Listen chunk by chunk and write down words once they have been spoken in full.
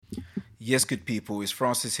Yes, good people, it's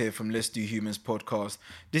Francis here from Let's Do Humans podcast.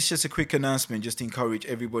 This is just a quick announcement just to encourage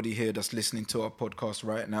everybody here that's listening to our podcast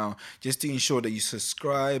right now, just to ensure that you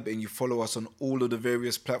subscribe and you follow us on all of the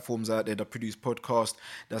various platforms out there that produce podcasts,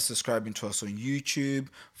 that's subscribing to us on YouTube,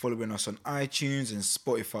 following us on iTunes and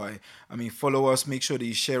Spotify. Follow us, make sure that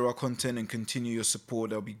you share our content and continue your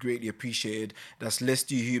support. That'll be greatly appreciated. That's Let's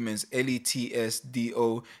Do Humans, LETSDOHUMANS.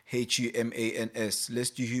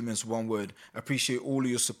 Let's Do Humans, one word. Appreciate all of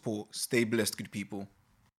your support. Stay blessed, good people.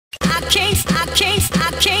 I can't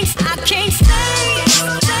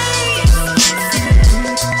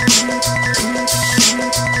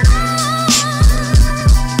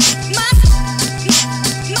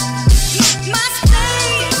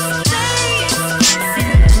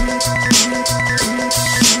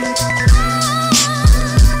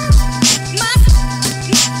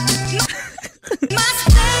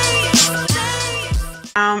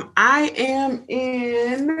I am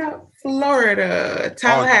in Florida,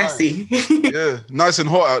 Tallahassee. Oh, nice. Yeah, nice and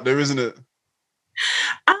hot out there, isn't it?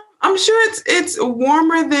 I'm sure it's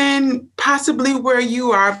warmer than possibly where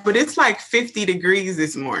you are, but it's like 50 degrees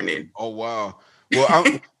this morning. Oh wow!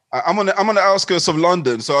 Well, I'm on the outskirts of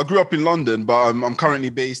London, so I grew up in London, but I'm currently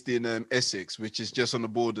based in Essex, which is just on the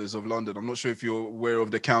borders of London. I'm not sure if you're aware of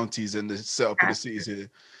the counties and the setup of the cities here.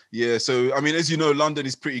 Yeah, so as you know, London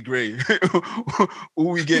is pretty grey. all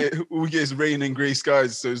we get is rain and grey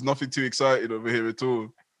skies, so it's nothing too exciting over here at all.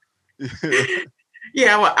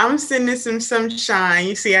 Yeah, well, I'm sending some sunshine.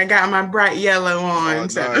 You see, I got my bright yellow on. Oh,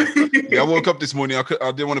 so. Nice. Yeah, I woke up this morning. I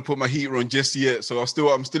didn't want to put my heater on just yet, so I'm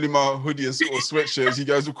still in my hoodie and sort of sweatshirt, as you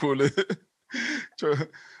guys will call it.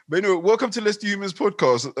 But anyway, welcome to Let's Do Humans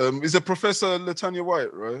podcast. Is it Professor Latanya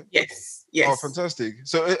White, right? Yes. Oh, fantastic.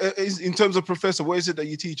 So in terms of professor, what is it that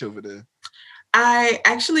you teach over there? I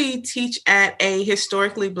actually teach at a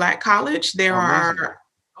historically Black college. There are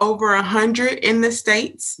over 100 in the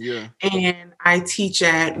States. Yeah. And I teach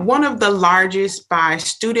at one of the largest by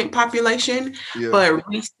student population, but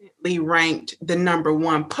recently ranked the number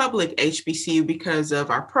 1 public HBCU because of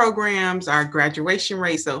our programs, our graduation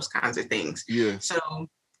rates, those kinds of things. Yeah. So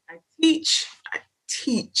I teach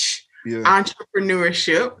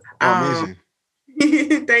entrepreneurship. Amazing.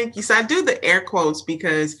 Thank you. So I do the air quotes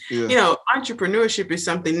because, entrepreneurship is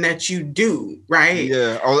something that you do, right?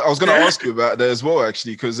 Yeah, I was going to ask you about that as well,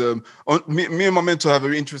 actually, because me and my mentor have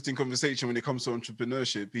an interesting conversation when it comes to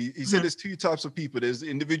entrepreneurship. He said there's 2 types of people. There's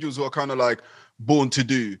individuals who are kind of like born to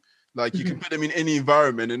do. Like you can put them in any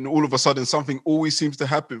environment and all of a sudden something always seems to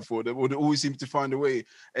happen for them or they always seem to find a way.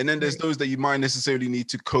 And then there's those that you might necessarily need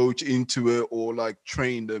to coach into it or like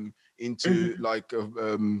train them into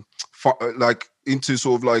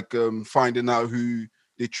finding out who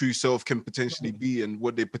their true self can potentially be and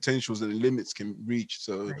what their potentials and limits can reach.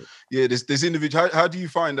 So there's individual. How do you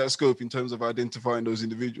find that scope in terms of identifying those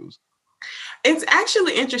individuals? It's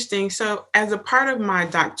actually interesting. So as a part of my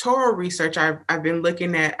doctoral research, I've been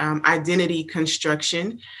looking at identity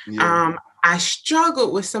construction. Yeah. I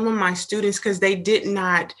struggled with some of my students because they did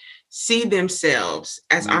not see themselves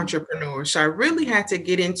as entrepreneurs. So I really had to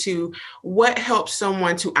get into what helps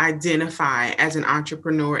someone to identify as an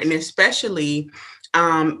entrepreneur, and especially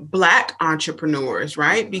Black entrepreneurs,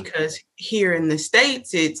 right? Because here in the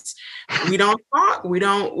States, we don't talk, we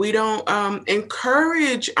don't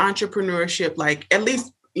encourage entrepreneurship. Like at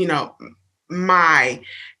least, my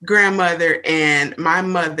grandmother and my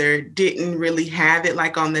mother didn't really have it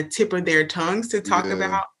like on the tip of their tongues to talk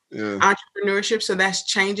about entrepreneurship. So that's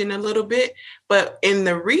changing a little bit. But in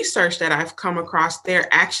the research that I've come across, there's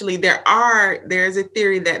a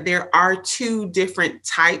theory that there are 2 different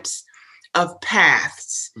types of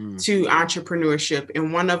paths to entrepreneurship.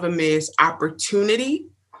 And one of them is opportunity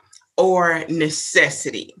or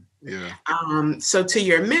necessity. Yeah. So to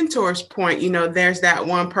your mentor's point, there's that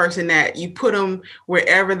one person that you put them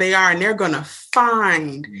wherever they are and they're going to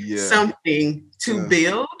find something to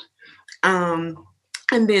build.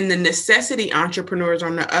 And then the necessity entrepreneurs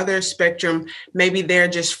on the other spectrum, maybe they're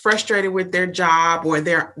just frustrated with their job or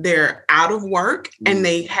they're out of work and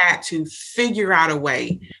they had to figure out a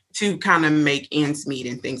way to kind of make ends meet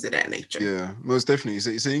and things of that nature. Yeah, most definitely.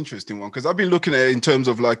 It's an interesting one because I've been looking at it in terms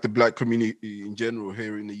of like the Black community in general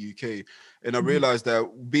here in the UK. And I realized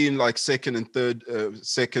that being like second and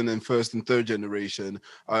first and third generation,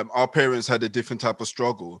 our parents had a different type of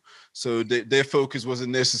struggle. So their focus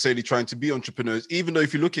wasn't necessarily trying to be entrepreneurs, even though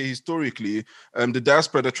if you look at historically, the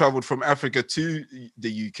diaspora that traveled from Africa to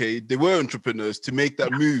the UK, they were entrepreneurs to make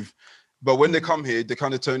that move. But when they come here, they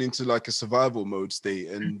kind of turn into like a survival mode state,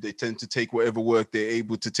 and they tend to take whatever work they're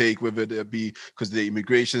able to take, whether that be because of their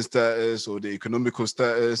immigration status or their economical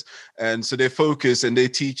status. And so their focus and their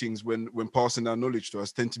teachings when passing down knowledge to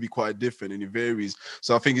us tend to be quite different, and it varies.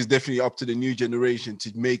 So I think it's definitely up to the new generation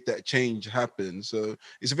to make that change happen. So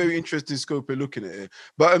it's a very interesting scope of looking at it.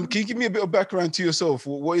 But can you give me a bit of background to yourself?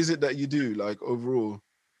 What is it that you do, like, overall?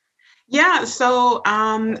 Yeah, so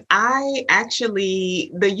I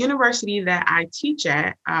actually, the university that I teach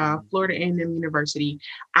at, Florida A&M University,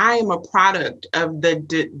 I am a product of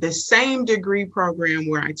the same degree program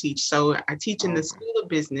where I teach. So I teach in the School of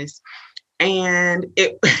Business, and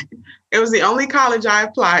it it was the only college I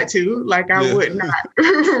applied to. Like, I would not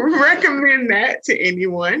recommend that to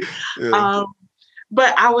anyone. Yeah.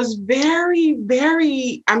 But I was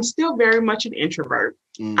I'm still very much an introvert.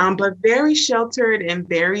 But very sheltered and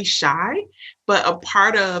very shy. But a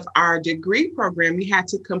part of our degree program, we had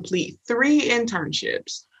to complete 3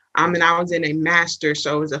 internships. And I was in a master's,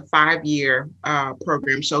 so it was a 5-year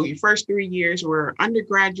program. So your first 3 years were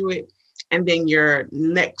undergraduate, and then your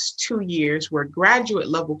next 2 years were graduate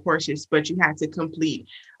level courses, but you had to complete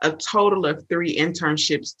a total of 3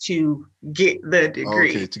 internships to get the degree.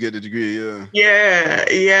 Okay, to get the degree,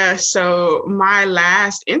 Yeah. So my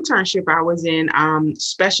last internship, I was in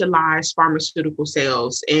specialized pharmaceutical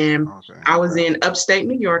sales, and I was in upstate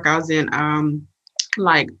New York. I was in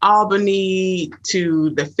like Albany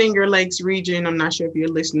to the Finger Lakes region. I'm not sure if your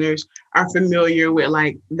listeners are familiar with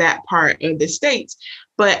like that part of the States,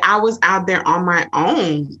 but I was out there on my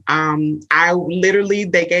own.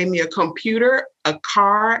 They gave me a computer, a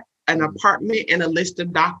car, an apartment, and a list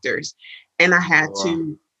of doctors. And I had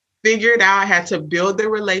to figure it out. I had to build the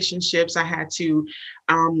relationships. I had to,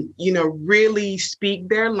 really speak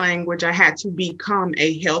their language. I had to become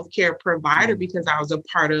a healthcare provider because I was a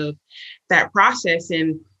part of that process.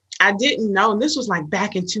 And I didn't know, and this was like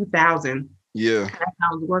back in 2000. Yeah.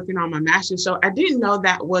 I was working on my master's. So I didn't know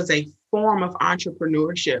that was a form of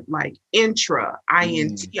entrepreneurship, like INTRA,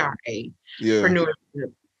 INTRA,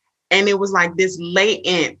 entrepreneurship. And it was like this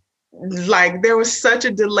latent, like there was such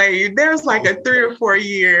a delay. There was like a 3 or 4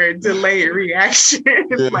 year delayed reaction.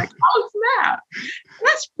 It's like, oh snap,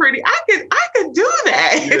 that's pretty. I could do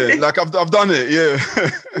that. Yeah, like I've done it.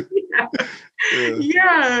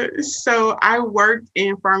 Yeah. So I worked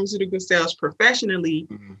in pharmaceutical sales professionally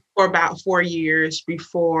for about 4 years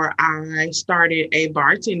before I started a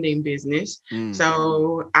bartending business.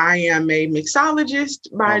 So I am a mixologist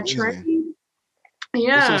by training.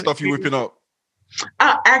 Yeah. What sort of stuff you whipping up?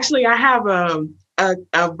 Actually, I have a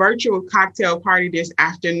virtual cocktail party this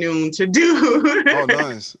afternoon to do. Oh,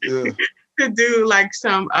 nice. Yeah. To do like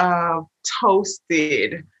some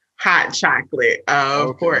toasted hot chocolate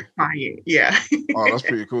for a client. Yeah. Oh, that's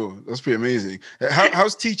pretty cool. That's pretty amazing.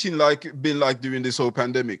 How's teaching been like during this whole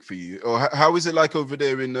pandemic for you? Or how is it like over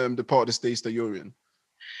there in the part of the States that you're in?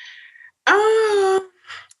 So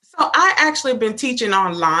I actually been teaching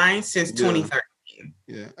online since 2013.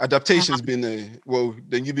 Yeah, adaptation's been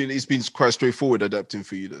it's been quite straightforward adapting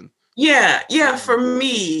for you then. Yeah, for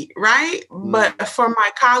me, right? But for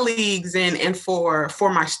my colleagues and for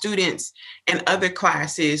my students and other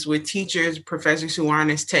classes with teachers, professors who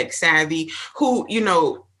aren't as tech savvy, who,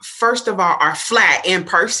 first of all, are flat in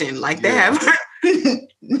person, like they have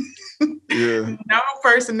no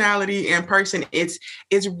personality in person. It's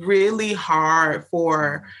really hard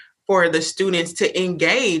for the students to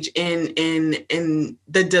engage in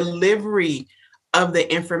the delivery of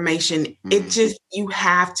the information. It just, you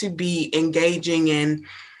have to be engaging, and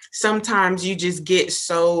sometimes you just get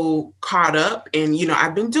so caught up. And,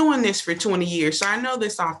 I've been doing this for 20 years, so I know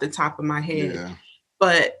this off the top of my head,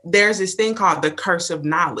 but there's this thing called the curse of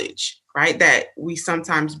knowledge, right? That we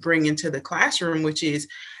sometimes bring into the classroom, which is,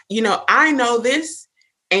 I know this,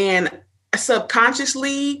 and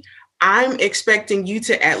subconsciously, I'm expecting you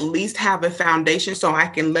to at least have a foundation so I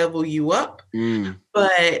can level you up.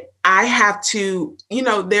 But I have to,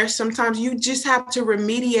 there's sometimes you just have to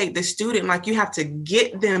remediate the student. Like, you have to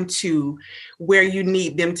get them to where you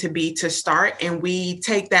need them to be to start. And we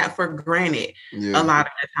take that for granted a lot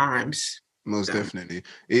of the times. Most definitely.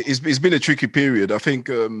 It's been a tricky period. I think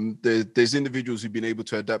there's individuals who've been able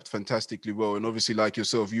to adapt fantastically well. And obviously, like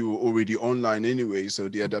yourself, you were already online anyway, so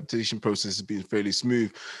the adaptation process has been fairly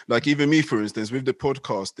smooth. Like even me, for instance, with the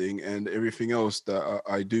podcasting and everything else that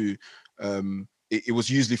I do, it was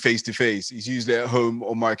usually face to face. It's usually at home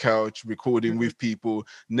on my couch, recording with people,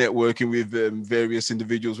 networking with various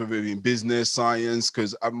individuals, whether in business, science,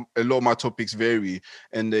 because a lot of my topics vary,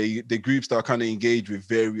 and the groups that I kind of engage with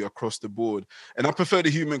vary across the board. And I prefer the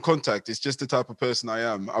human contact. It's just the type of person I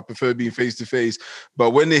am. I prefer being face to face.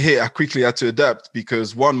 But when they hit, I quickly had to adapt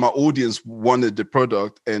because one, my audience wanted the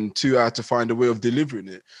product, and two, I had to find a way of delivering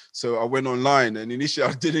it. So I went online, and initially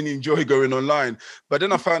I didn't enjoy going online, but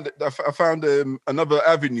then I found another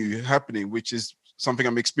avenue happening, which is something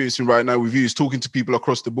I'm experiencing right now with you, is talking to people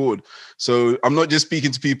across the board. So I'm not just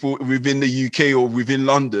speaking to people within the UK or within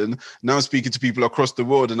London. Now I'm speaking to people across the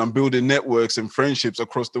world, and I'm building networks and friendships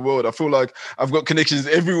across the world. I feel like I've got connections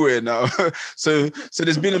everywhere now. So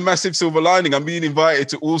there's been a massive silver lining. I'm being invited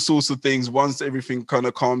to all sorts of things once everything kind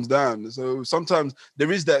of calms down. So sometimes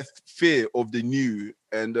there is that fear of the new,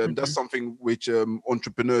 and that's something which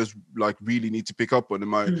entrepreneurs like really need to pick up on.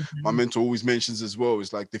 And my mentor always mentions as well,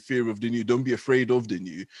 it's like the fear of the new. Don't be afraid of the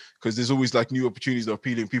new, because there's always like new opportunities that are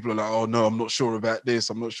appealing. People are like, oh no, I'm not sure about this,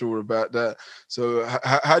 I'm not sure about that. So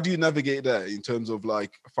how do you navigate that in terms of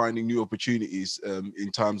like finding new opportunities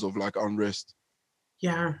in times of like unrest?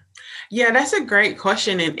 Yeah, that's a great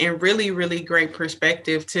question, and really, really great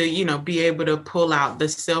perspective to, be able to pull out the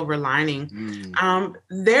silver lining.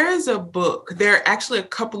 There is a book, there are actually a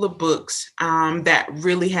couple of books that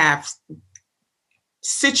really have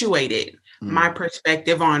situated my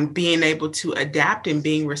perspective on being able to adapt and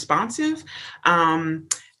being responsive.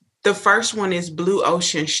 The first one is Blue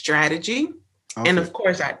Ocean Strategy. Okay. And of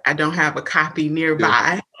course, I don't have a copy nearby.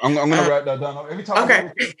 Yeah. I'm gonna write that down. Every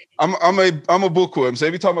time I'm a bookworm, so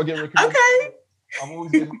every time I get recommended, I'm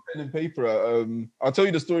always getting pen and paper. I'll tell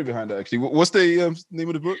you the story behind that. Actually, what's the name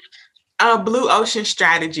of the book? Blue Ocean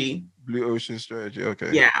Strategy. Blue Ocean Strategy.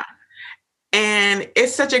 Okay. Yeah. And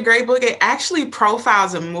it's such a great book. It actually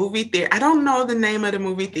profiles a movie theater. I don't know the name of the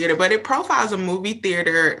movie theater, but it profiles a movie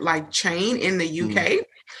theater like chain in the UK.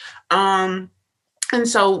 And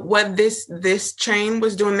so what this chain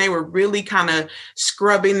was doing, they were really kind of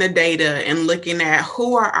scrubbing the data and looking at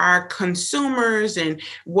who are our consumers and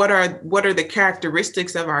what are the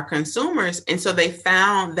characteristics of our consumers. And so they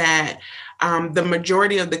found that the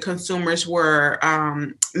majority of the consumers were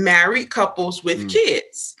married couples with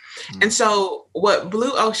kids. And so what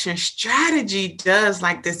Blue Ocean Strategy does,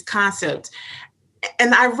 like this concept,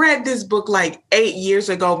 and I read this book like 8 years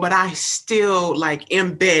ago, but I still like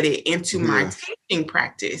embed it into my teaching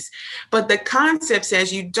practice. But the concept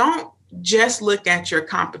says you don't just look at your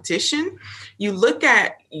competition, you look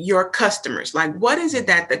at your customers. Like, what is it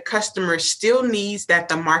that the customer still needs that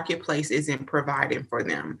the marketplace isn't providing for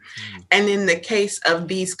them? And in the case of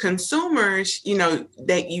these consumers,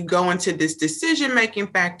 that you go into this decision-making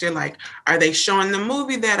factor, like, are they showing the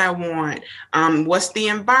movie that I want? What's the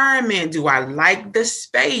environment? Do I like the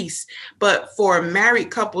space? But for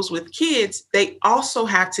married couples with kids, they also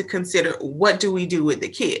have to consider, what do we do with the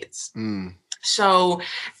kids? So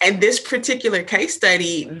in this particular case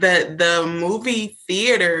study, the movie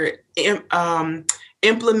theater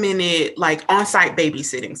implemented like on-site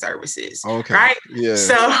babysitting services. Okay. Right? Yeah.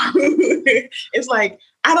 So it's like,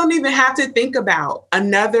 I don't even have to think about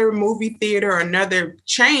another movie theater or another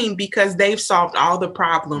chain because they've solved all the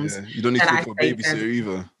problems. Yeah. You don't need to look for a babysitter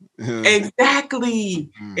either.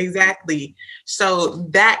 Exactly. So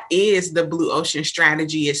that is the Blue Ocean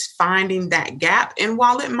Strategy, is finding that gap. And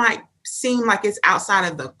while it might seem like it's outside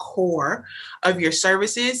of the core of your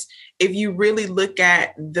services, if you really look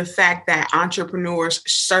at the fact that entrepreneurs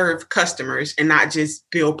serve customers and not just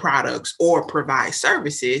build products or provide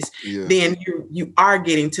services, then you are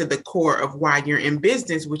getting to the core of why you're in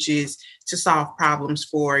business, which is to solve problems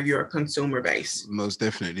for your consumer base. Most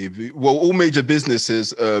definitely. Well, all major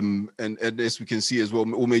businesses, and as we can see as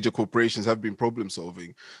well, all major corporations have been problem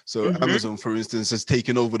solving. So Amazon, for instance, has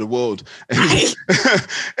taken over the world. And,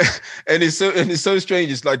 and it's so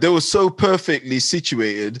strange. It's like they were so perfectly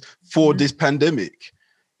situated for this pandemic.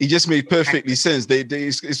 It just made perfectly sense.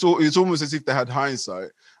 It's almost as if they had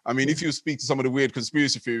hindsight. I mean, if you speak to some of the weird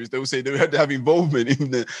conspiracy theories, they will say they had to have involvement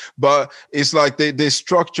in it. But it's like their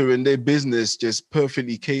structure and their business just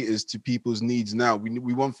perfectly caters to people's needs now.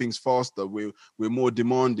 We want things faster. We're more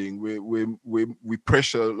demanding. We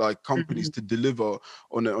pressure like companies to deliver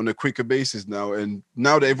on a quicker basis now. And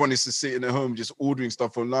now that everyone is sitting at home just ordering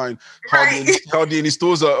stuff online, hardly any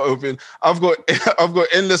stores are open. I've got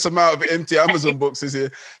endless amount of empty Amazon boxes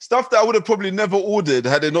here. Stuff that I would have probably never ordered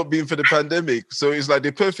had it not been for the pandemic. So it's like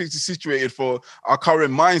they're perfectly situated for our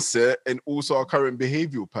current mindset and also our current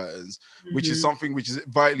behavioral patterns, which is something which is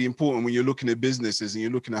vitally important when you're looking at businesses and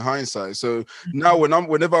you're looking at hindsight. So now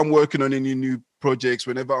whenever I'm working on any new projects,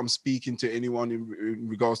 whenever I'm speaking to anyone in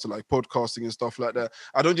regards to like podcasting and stuff like that,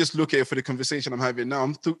 I don't just look at it for the conversation I'm having now.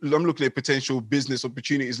 I'm looking at potential business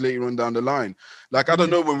opportunities later on down the line. Like, I don't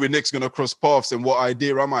know when we're next going to cross paths and what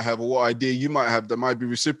idea I might have or what idea you might have that might be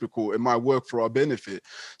reciprocal and might work for our benefit.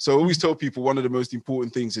 So I always tell people one of the most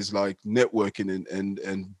important things is like networking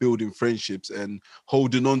and building friendships and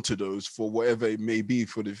holding on to those for whatever it may be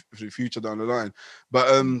for the future down the line.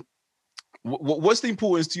 But what's the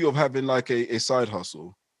importance to you of having like a side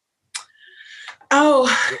hustle? Oh,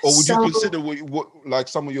 or would you consider what like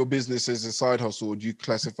some of your businesses a side hustle, or do you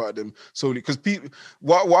classify them solely? Because people,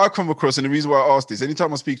 what I come across, and the reason why I ask this,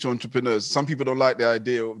 anytime I speak to entrepreneurs, some people don't like the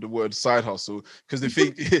idea of the word side hustle because they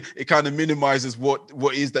think it kind of minimizes what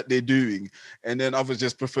is that they're doing, and then others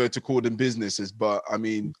just prefer to call them businesses. But I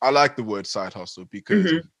mean, I like the word side hustle because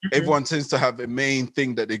everyone tends to have a main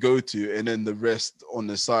thing that they go to, and then the rest on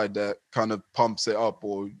the side that kind of pumps it up,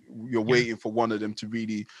 or you're waiting for one of them to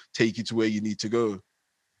really take you to where you need to go.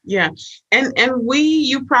 Yeah. And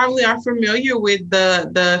you probably are familiar with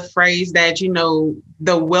the phrase that, you know,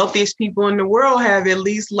 the wealthiest people in the world have at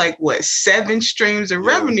least like 7 streams of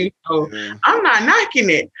revenue. So I'm not knocking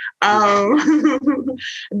it.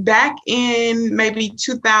 Back in maybe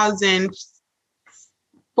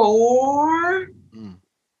 2004.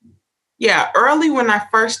 Yeah, early when I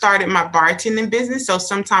first started my bartending business, so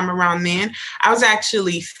sometime around then, I was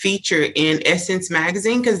actually featured in Essence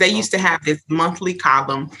magazine because they used to have this monthly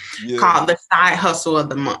column called The Side Hustle of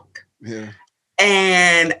the Month. Yeah.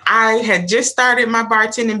 And I had just started my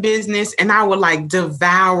bartending business, and I would like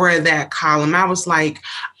devour that column. I was like,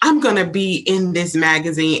 I'm going to be in this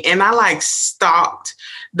magazine. And I like stalked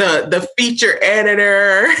the feature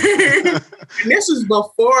editor. And this was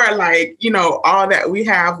before, like, you know, all that we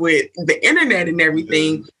have with the internet and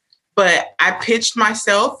everything. But I pitched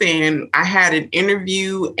myself and I had an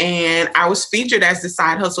interview, and I was featured as the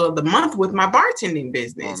Side Hustle of the Month with my bartending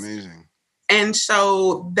business. Oh, amazing. And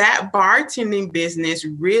so that bartending business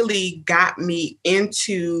really got me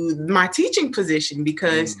into my teaching position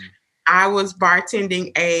because I was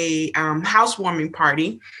bartending a housewarming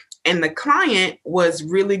party, and the client was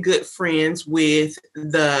really good friends with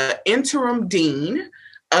the interim dean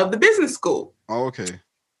of the business school. Oh, okay.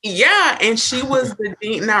 Yeah, and she was the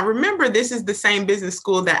dean. Now, remember, this is the same business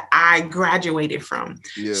school that I graduated from.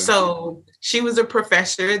 Yeah. So she was a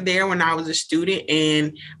professor there when I was a student,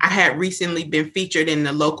 and I had recently been featured in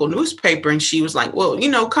the local newspaper. And she was like, well, you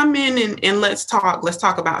know, come in and let's talk. Let's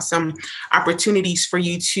talk about some opportunities for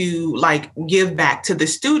you to like give back to the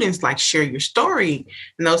students, like share your story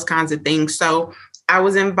and those kinds of things. So I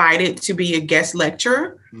was invited to be a guest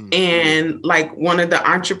lecturer in like one of the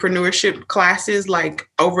entrepreneurship classes, like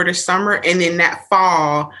over the summer. And then that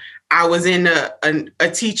fall, I was in a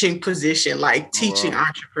teaching position, like teaching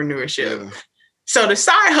entrepreneurship. Yeah. So the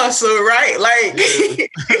side hustle, right? Like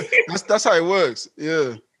that's how it works.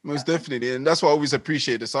 Yeah, most definitely. And that's why I always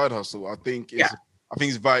appreciate the side hustle. I think it's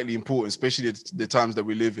vitally important, especially the times that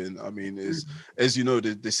we live in. I mean, as you know,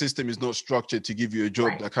 the system is not structured to give you a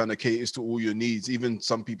job that kind of caters to all your needs. Even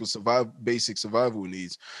some people basic survival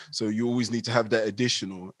needs. So you always need to have that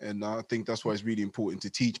additional. And I think that's why it's really important to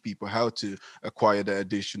teach people how to acquire that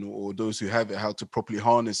additional, or those who have it, how to properly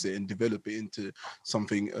harness it and develop it into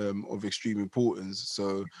something of extreme importance.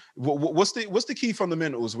 So what's the key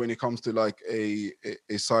fundamentals when it comes to like a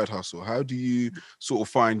side hustle? How do you sort of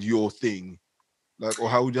find your thing? Like, or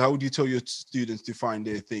how would you tell your students to find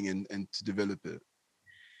their thing and to develop it?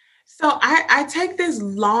 So I take this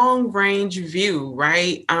long range view,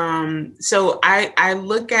 right? So I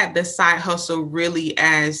look at the side hustle really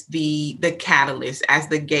as the catalyst, as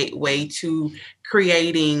the gateway to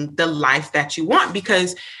creating the life that you want.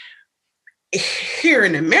 Because here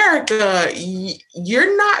in America,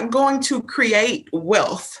 you're not going to create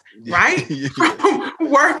wealth, right? From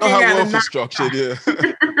working at wealth is structured,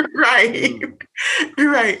 right.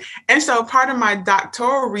 Right. And so part of my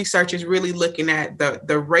doctoral research is really looking at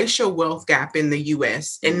the racial wealth gap in the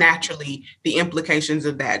US and naturally the implications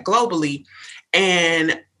of that globally.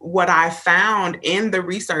 And what I found in the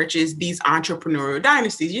research is these entrepreneurial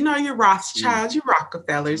dynasties, you know, your Rothschilds, your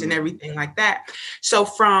Rockefellers and everything like that. So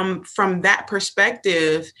from that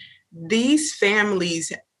perspective, these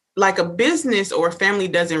families, like a business or a family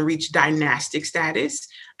doesn't reach dynastic status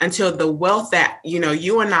until the wealth that, you know,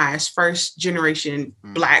 you and I as first generation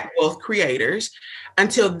Black wealth creators,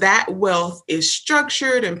 until that wealth is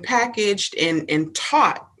structured and packaged and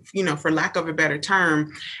taught, you know, for lack of a better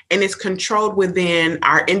term, and it's controlled within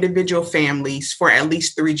our individual families for at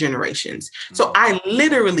least 3 generations. So I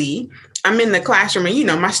literally I'm in the classroom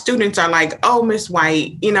and, my students are like, oh, Miss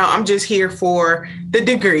White, I'm just here for the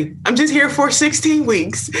degree. I'm just here for 16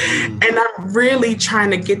 weeks. And I'm really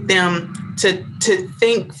trying to get them to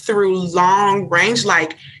think through long range,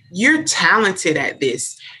 like, you're talented at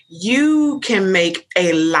this. You can make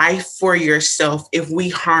a life for yourself if we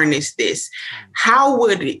harness this. How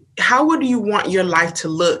would you want your life to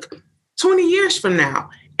look 20 years from now?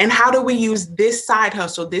 And how do we use this side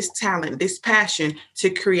hustle, this talent, this passion to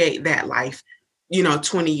create that life,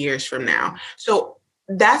 20 years from now? So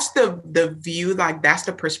that's the view, like, that's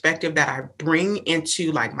the perspective that I bring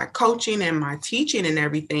into, like, my coaching and my teaching and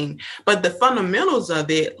everything. But the fundamentals of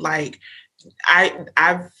it, like,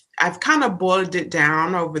 I've kind of boiled it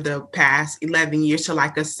down over the past 11 years to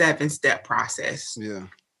like a 7-step process. Yeah.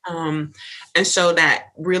 And so that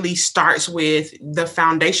really starts with the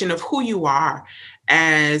foundation of who you are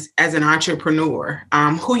as an entrepreneur,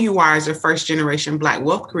 who you are as a first generation Black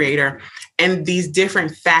wealth creator, and these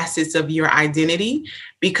different facets of your identity.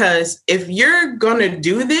 Because if you're going to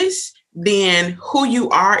do this, then who you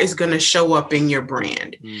are is going to show up in your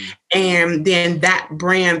brand. And then that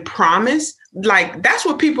brand promise, like, that's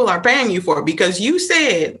what people are paying you for, because you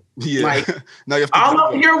said, like, now you have to all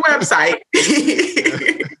over your website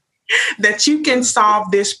that you can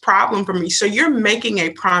solve this problem for me. So you're making a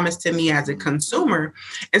promise to me as a consumer.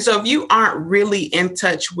 And so if you aren't really in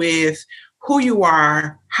touch with who you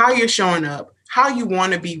are, how you're showing up, how you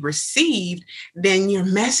want to be received, then your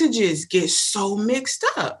messages get so mixed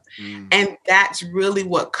up. And that's really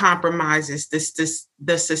what compromises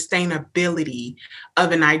the sustainability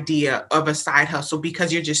of an idea, of a side hustle,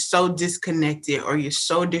 because you're just so disconnected or you're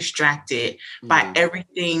so distracted by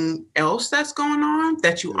everything else that's going on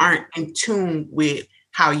that you aren't in tune with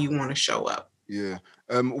how you want to show up. Yeah.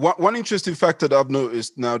 One interesting factor that I've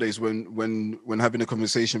noticed nowadays when having a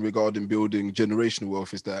conversation regarding building generational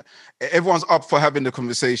wealth is that everyone's up for having the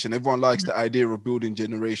conversation. Everyone likes the idea of building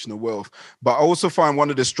generational wealth. But I also find one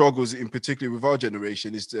of the struggles, in particular with our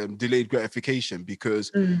generation, is delayed gratification,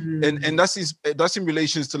 because and that's in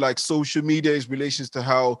relations to like social media, is relations to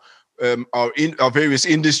how our various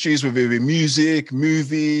industries, whether it be music,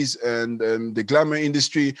 movies, and the glamour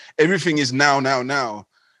industry, everything is now.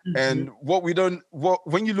 And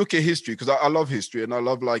when you look at history, because I love history and I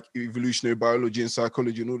love like evolutionary biology and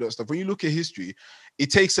psychology and all that stuff. When you look at history, it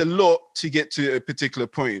takes a lot to get to a particular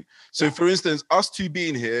point. So for instance, us two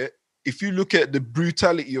being here, if you look at the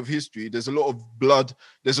brutality of history, there's a lot of blood,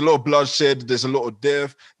 there's a lot of bloodshed, there's a lot of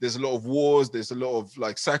death, there's a lot of wars, there's a lot of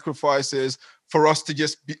like sacrifices for us to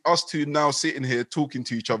just be us two now sitting here talking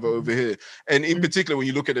to each other over here. And in particular, when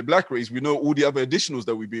you look at the Black race, we know all the other additionals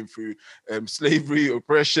that we've been through, slavery,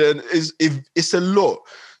 oppression, it's a lot.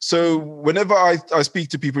 So whenever I speak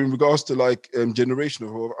to people in regards to like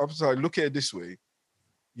generational, I'm like, look at it this way.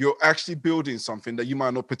 You're actually building something that you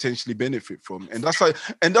might not potentially benefit from. And that's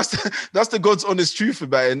the God's honest truth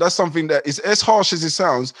about it. And that's something that is, as harsh as it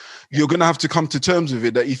sounds, you're going to have to come to terms with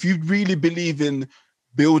it, that if you really believe in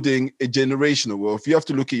building a generational wealth, you have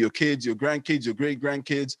to look at your kids, your grandkids, your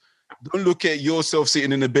great-grandkids. Don't look at yourself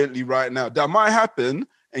sitting in a Bentley right now. That might happen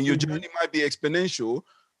and your journey might be exponential,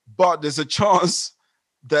 but there's a chance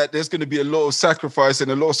that there's going to be a lot of sacrifice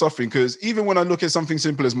and a lot of suffering. Because even when I look at something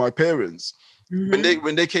simple as my parents,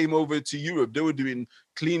 when they came over to Europe, they were doing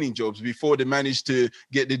cleaning jobs before they managed to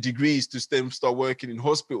get the degrees to start working in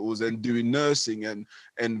hospitals and doing nursing and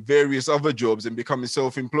various other jobs and becoming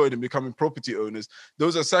self-employed and becoming property owners.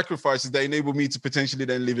 Those are sacrifices that enable me to potentially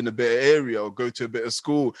then live in a better area or go to a better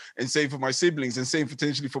school, and same for my siblings and same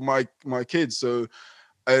potentially for my kids. So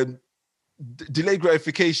delayed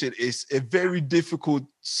gratification is a very difficult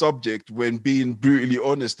subject when being brutally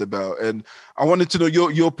honest about. And I wanted to know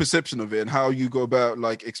your perception of it and how you go about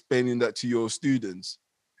like explaining that to your students.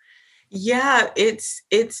 Yeah, it's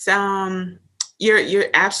you're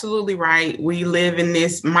absolutely right. We live in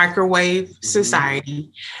this microwave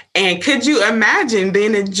society. And could you imagine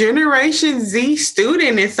being a Generation Z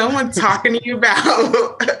student and someone talking to you about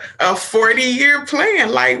a 40-year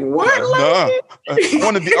plan? Like, what? I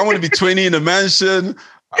want to be 20 in a mansion.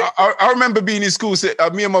 I remember being in school,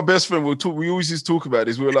 me and my best friend, we always used to talk about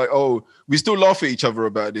this. We were like, oh, we still laugh at each other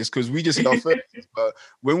about this because we just hit our 30s. But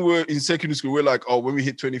when we were in secondary school, we're like, oh, when we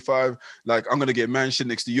hit 25, like, I'm going to get a mansion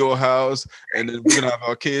next to your house. And then we're going to have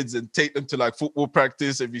our kids and take them to like football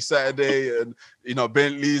practice every Saturday and,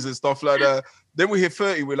 Bentleys and stuff like that. Then we hit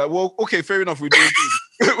 30, we're like, well, okay, fair enough. We're doing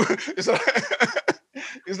good.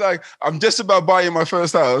 It's like, I'm just about buying my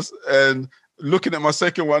first house and looking at my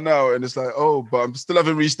second one now, and it's like, oh, but I still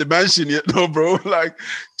haven't reached the mansion yet, no, bro. Like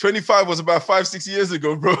 25 was about 5-6 years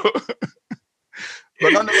ago, bro.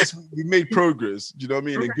 But nonetheless, we made progress. You know what I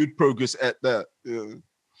mean? And good progress at that. Yeah.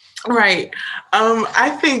 Right. I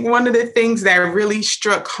think one of the things that really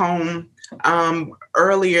struck home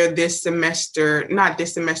earlier this semester, not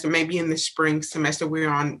this semester, maybe in the spring semester, we're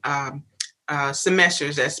on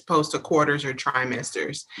semesters as opposed to quarters or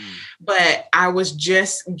trimesters. But I was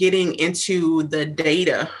just getting into the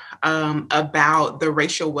data about the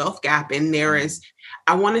racial wealth gap. And there is,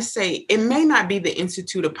 I want to say, it may not be the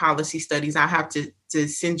Institute of Policy Studies. I have to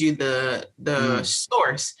send you the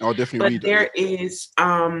source. I'll definitely read it.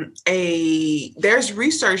 There's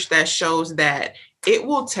research that shows that it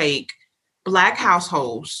will take Black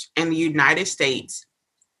households in the United States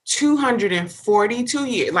 242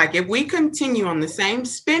 years. Like if we continue on the same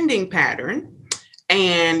spending pattern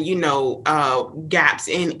and, gaps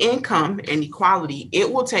in income and equality,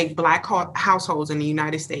 it will take Black households in the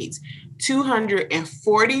United States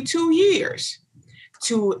 242 years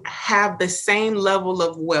to have the same level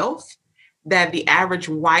of wealth that the average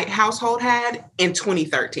white household had in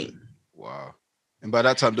 2013. Wow. And by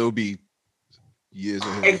that time, there'll be years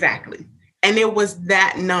ahead. Exactly. And it was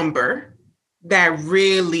that number that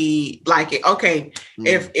really,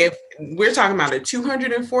 if we're talking about a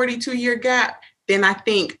 242 year gap, then I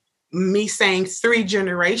think me saying 3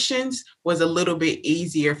 generations was a little bit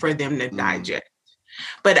easier for them to digest.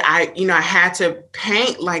 But I had to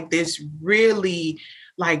paint like this really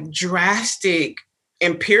like drastic,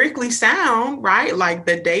 empirically sound, right? Like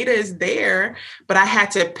the data is there, but I had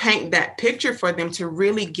to paint that picture for them to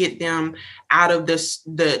really get them out of the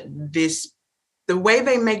way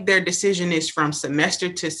they make their decision is from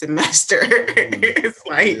semester to semester. It's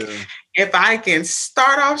like, if I can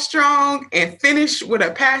start off strong and finish with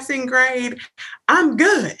a passing grade, I'm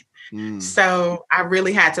good. So I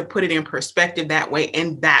really had to put it in perspective that way.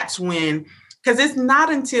 And that's when, because it's not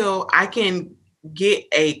until I can get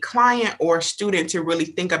a client or student to really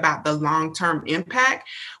think about the long-term impact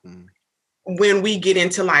when we get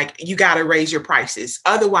into like, you got to raise your prices.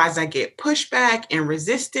 Otherwise I get pushback and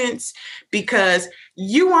resistance because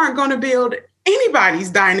you aren't going to build anybody's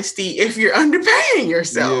dynasty if you're underpaying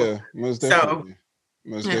yourself. Yeah, most definitely.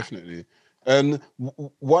 Definitely. And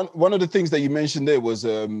one of the things that you mentioned there was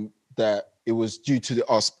that it was due to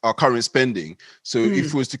our current spending. So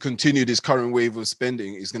if we was to continue this current wave of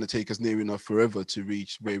spending, it's going to take us near enough forever to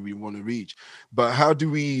reach where we want to reach. But how do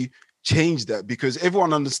we change that? Because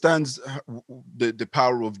everyone understands the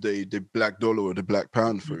power of the black dollar or the black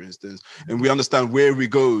pound, for instance, and we understand where it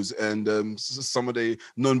goes and some of the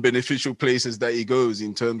non-beneficial places that it goes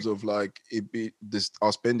in terms of like our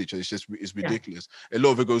expenditure. It's ridiculous. A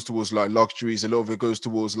lot of it goes towards like luxuries. A lot of it goes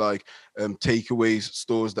towards like takeaway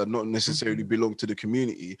stores that not necessarily belong to the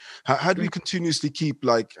community. How do we continuously keep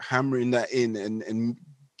like hammering that in and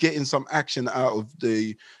getting some action out of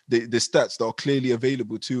the stats that are clearly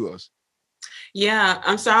available to us?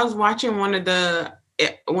 Yeah. So I was watching one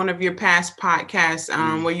of your past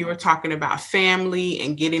podcasts where you were talking about family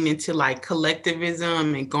and getting into like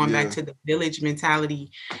collectivism and going back to the village mentality.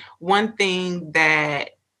 One thing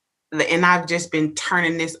and I've just been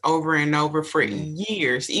turning this over and over for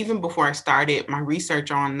years, even before I started my research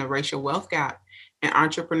on the racial wealth gap and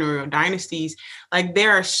entrepreneurial dynasties, like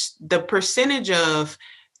the percentage of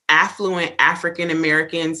affluent African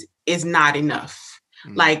Americans is not enough.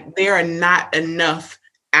 Like there are not enough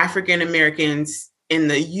African Americans in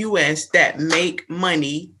the US that make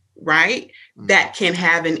money, right? That can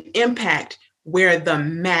have an impact where the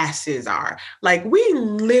masses are. Like we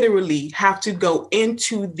literally have to go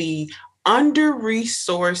into the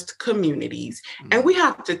under-resourced communities and we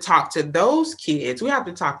have to talk to those kids. We have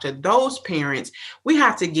to talk to those parents. We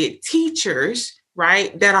have to get teachers,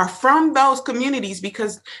 right, that are from those communities,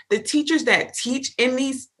 because the teachers that teach in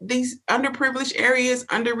these underprivileged areas,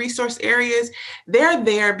 under-resourced areas, they're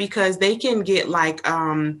there because they can get like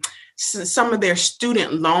some of their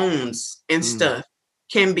student loans and stuff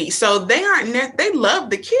can be. So they love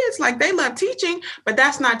the kids, like they love teaching, but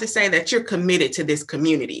that's not to say that you're committed to this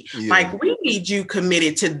community. Like we need you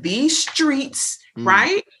committed to these streets,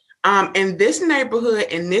 right? In this neighborhood,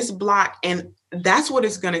 in this block, and that's what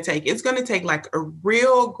it's going to take. It's going to take like a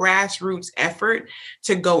real grassroots effort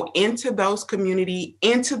to go into those community,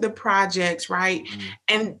 into the projects, right?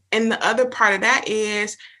 And the other part of that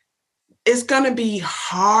is it's going to be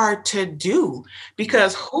hard to do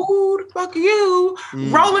because who the fuck are you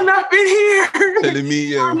rolling up in here? Telling me,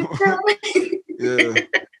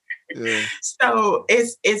 yeah. So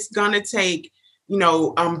it's going to take,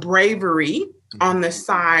 bravery on the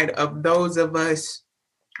side of those of us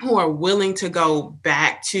who are willing to go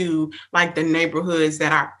back to like the neighborhoods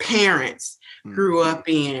that our parents grew up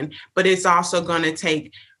in. But it's also going to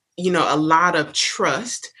take, a lot of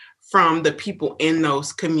trust from the people in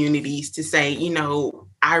those communities to say,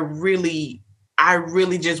 I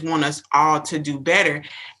really just want us all to do better.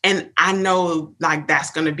 And I know like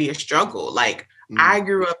that's going to be a struggle. Like I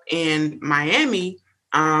grew up in Miami,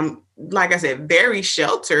 like I said, very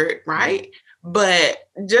sheltered, right? But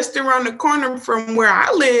just around the corner from where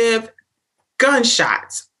I live,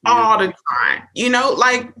 gunshots all the time,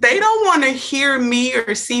 like they don't want to hear me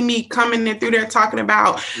or see me coming in through there talking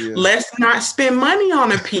about let's not spend money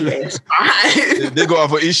on a PS5. They got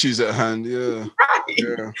other issues at hand.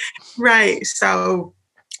 Right. So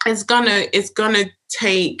it's gonna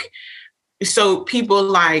take people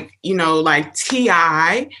like like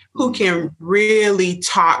T.I. who can really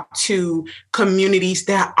talk to communities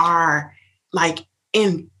that are like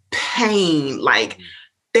in pain, like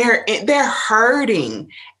they're hurting.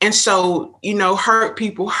 And so, hurt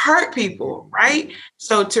people, right?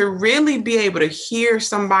 So to really be able to hear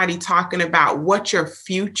somebody talking about what your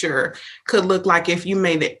future could look like if you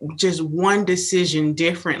made it just one decision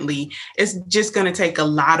differently, it's just going to take a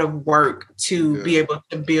lot of work to be able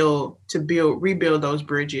to rebuild those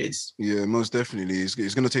bridges. Yeah, most definitely. It's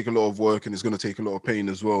going to take a lot of work, and it's going to take a lot of pain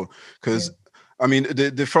as well. Because I mean,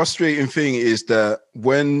 the frustrating thing is that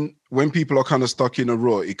when people are kind of stuck in a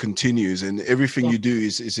rut, it continues, and everything you do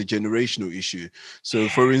is a generational issue. So,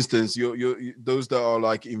 for instance, you those that are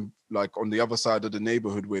like on the other side of the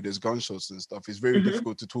neighborhood where there's gunshots and stuff, it's very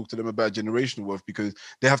difficult to talk to them about generational wealth because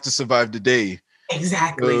they have to survive the day.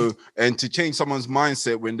 Exactly. And to change someone's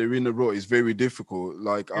mindset when they're in a rut is very difficult.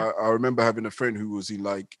 Like I remember having a friend who was in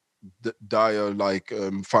like dire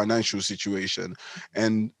financial situation,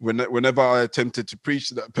 and whenever I attempted to preach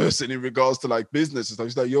to that person in regards to like business and stuff,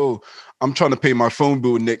 he's like, yo, I'm trying to pay my phone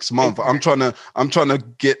bill next month. I'm trying to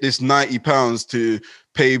get this £90 to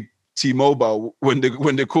pay T-Mobile when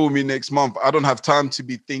they call me next month. I don't have time to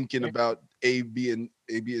be thinking about A, B, and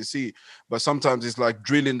C. But sometimes it's like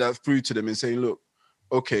drilling that through to them and saying, look,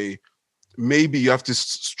 okay, maybe you have to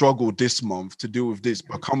struggle this month to deal with this,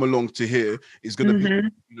 but come along to here is going to be in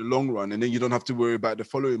the long run. And then you don't have to worry about the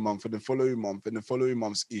following month and the following month and the following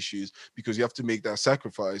month's issues because you have to make that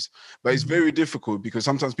sacrifice. But it's very difficult because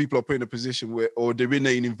sometimes people are put in a position or they're in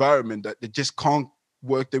an environment that they just can't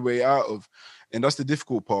work their way out of. And that's the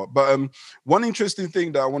difficult part. But one interesting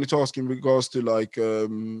thing that I wanted to ask in regards to like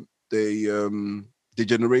the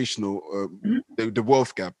generational, the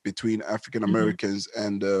wealth gap between African Americans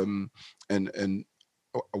and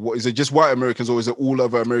what is it? Just white Americans, or is it all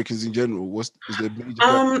other Americans in general? Is there major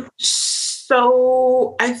gap?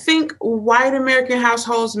 So I think white American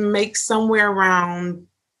households make somewhere around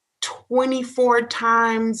 24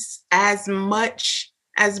 times as much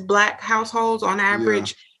as Black households on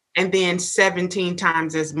average. And then 17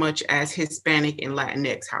 times as much as Hispanic and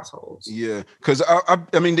Latinx households. Yeah, because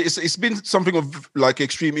I mean, it's been something of like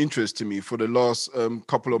extreme interest to me for the last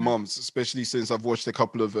couple of months, especially since I've watched a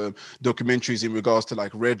couple of documentaries in regards to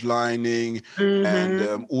like redlining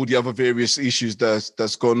and all the other various issues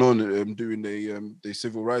that's gone on during the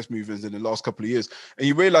civil rights movements in the last couple of years. And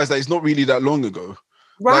you realize that it's not really that long ago.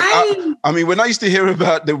 Right. Like, I mean, when I used to hear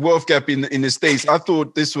about the wealth gap in the States, I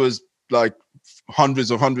thought this was like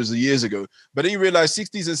hundreds of years ago, but then you realize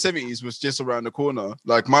 60s and 70s was just around the corner.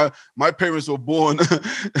 Like my parents were born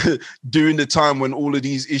during the time when all of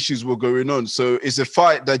these issues were going on. So it's a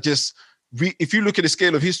fight that just if you look at the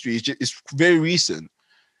scale of history, it's very recent.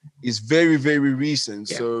 It's very, very recent.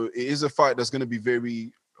 So it is a fight that's going to be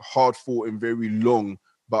very hard fought and very long.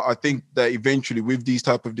 But I think that eventually with these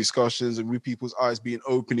type of discussions and with people's eyes being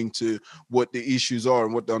opening to what the issues are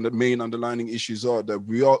and what the main underlying issues are, that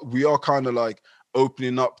we are kind of like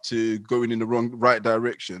opening up to going in the right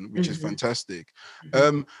direction, which is fantastic.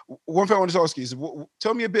 One thing I wanted to ask you is,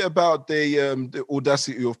 tell me a bit about the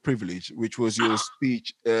Audacity of Privilege, which was your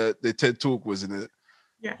speech, the TED Talk, wasn't it?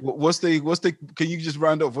 Yeah. What's the? Can you just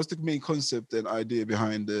round off? What's the main concept and idea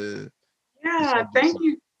behind the? Yeah, thank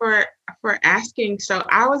you for asking. So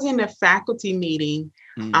I was in a faculty meeting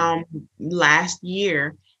last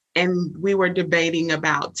year, and we were debating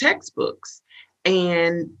about textbooks.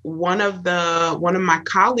 And one of my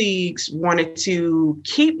colleagues wanted to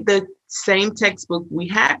keep the same textbook we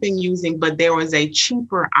had been using, but there was a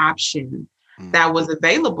cheaper option that was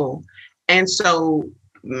available. And so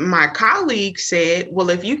my colleague said, well,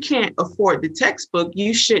 if you can't afford the textbook,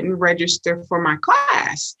 you shouldn't register for my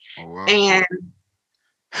class. Oh, wow. And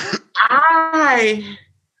I,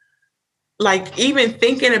 like, even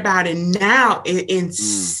thinking about it now,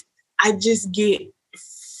 I just get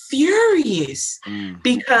furious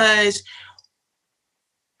because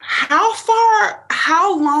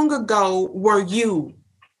how long ago were you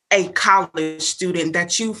a college student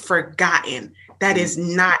that you've forgotten that is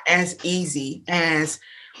not as easy as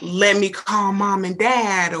let me call mom and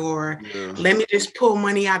dad, or let me just pull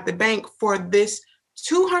money out the bank for this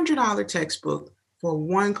 $200 textbook for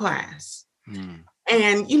one class.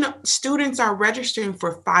 And, you know, students are registering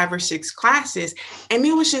for 5 or 6 classes. And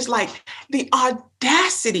it was just like the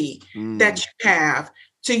audacity that you have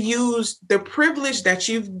to use the privilege that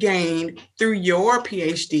you've gained through your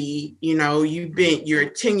PhD. You know, you're a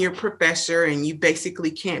tenured professor and you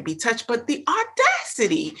basically can't be touched, but the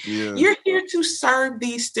audacity, you're here to serve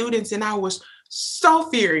these students. And I was so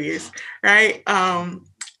furious, right?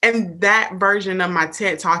 And that version of my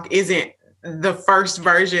TED Talk isn't the first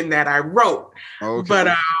version that I wrote, but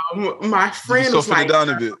my friend was like, down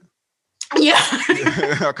a bit. Yeah.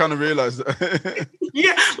 I kind of realized that.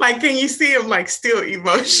 Yeah, like, can you see him like still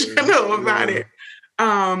emotional about it?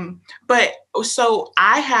 But so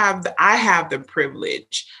I have the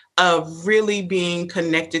privilege of really being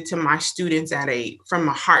connected to my students from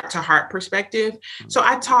a heart-to-heart perspective. So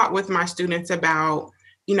I talk with my students about,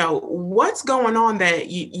 you know, what's going on that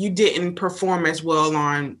you didn't perform as well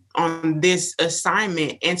on this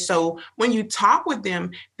assignment. And so when you talk with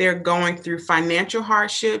them, they're going through financial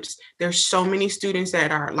hardships. There's so many students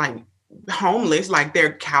that are like homeless, like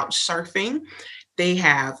they're couch surfing. They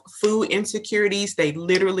have food insecurities. They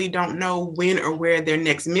literally don't know when or where their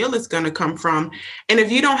next meal is going to come from. And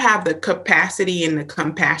if you don't have the capacity and the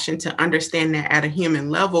compassion to understand that at a human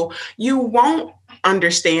level, you won't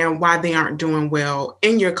understand why they aren't doing well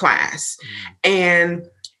in your class. And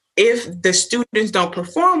if the students don't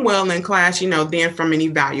perform well in class, you know, then from an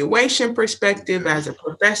evaluation perspective as a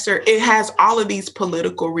professor, it has all of these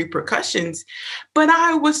political repercussions. But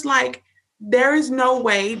I was like, there is no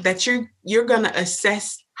way that you're going to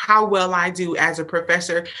assess how well I do as a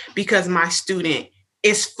professor because my student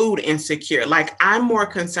is food insecure. Like, I'm more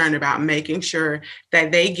concerned about making sure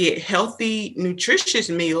that they get healthy, nutritious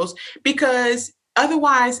meals, because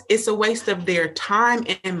otherwise it's a waste of their time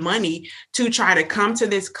and money to try to come to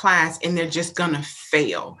this class and they're just going to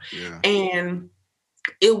fail. And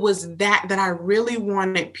it was that I really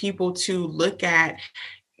wanted people to look at.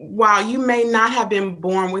 While you may not have been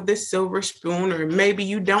born with a silver spoon, or maybe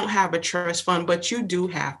you don't have a trust fund, but you do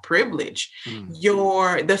have privilege.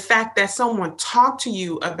 The fact that someone talked to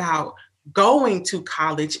you about going to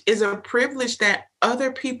college is a privilege that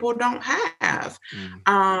other people don't have.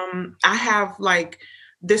 I have like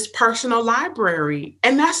this personal library,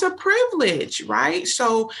 and that's a privilege, right?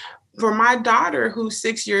 So for my daughter, who's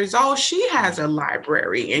 6 years old, she has a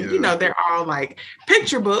library, and you know, they're all like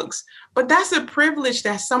picture books. But that's a privilege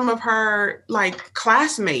that some of her like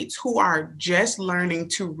classmates who are just learning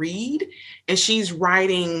to read, and she's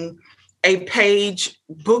writing a one-page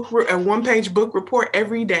book report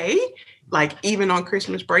every day, like even on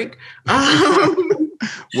Christmas break.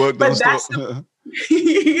 Work don't stop.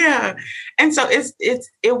 Yeah. And so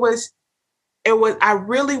it was, I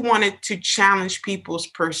really wanted to challenge people's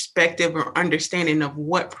perspective or understanding of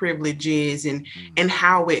what privilege is and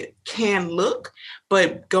how it can look.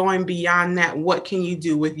 But going beyond that, what can you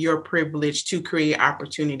do with your privilege to create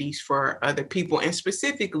opportunities for other people, and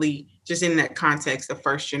specifically just in that context of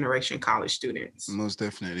first generation college students? Most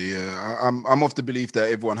definitely, yeah. I'm of the belief that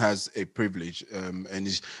everyone has a privilege, and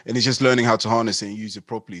it's just learning how to harness it and use it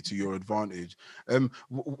properly to your advantage.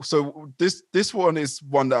 So this one is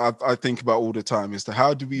one that I think about all the time. Is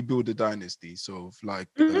how do we build a dynasty? So like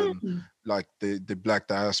the Black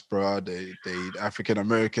diaspora, the African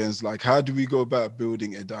Americans, like how do we go about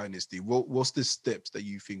building a dynasty? What's the steps that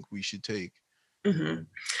you think we should take?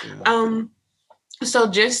 So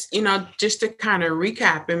just to kind of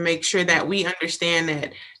recap and make sure that we understand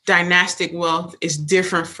that dynastic wealth is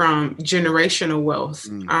different from generational wealth.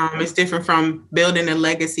 It's different from building a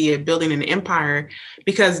legacy and building an empire,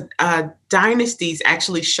 because dynasties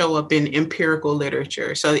actually show up in empirical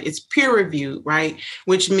literature. So it's peer reviewed, right?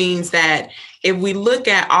 Which means that if we look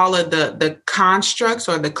at all of the constructs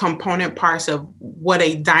or the component parts of what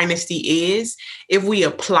a dynasty is, if we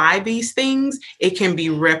apply these things, it can be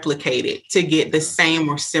replicated to get the same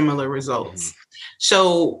or similar results.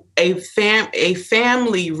 So a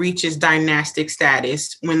family reaches dynastic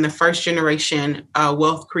status when the first generation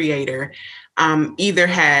wealth creator either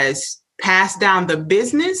has passed down the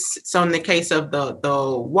business. So in the case of the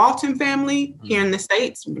Walton family here in the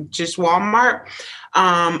States, just Walmart,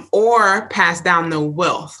 or passed down the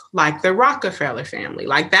wealth, like the Rockefeller family.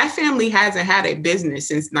 Like that family hasn't had a business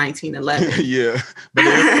since 1911. Yeah,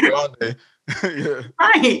 but Yeah.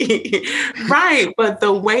 Right. Right. But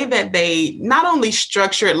the way that they not only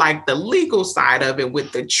structure it, like the legal side of it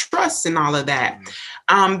with the trusts and all of that,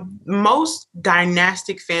 most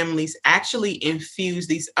dynastic families actually infuse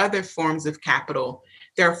these other forms of capital.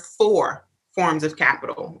 There are four forms of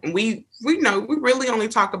capital. And we know we really only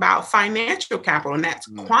talk about financial capital, and that's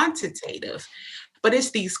quantitative. But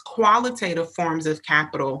it's these qualitative forms of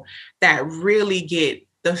capital that really get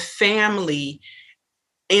the family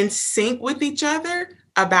in sync with each other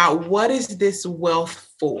about what is this wealth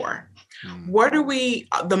for? What are we,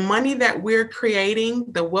 the money that we're creating,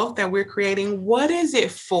 the wealth that we're creating, what is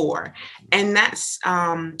it for? And that's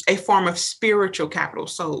a form of spiritual capital.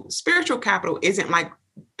 So spiritual capital isn't like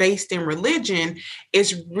based in religion.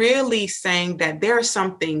 It's really saying that there's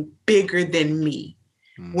something bigger than me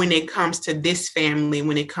when it comes to this family,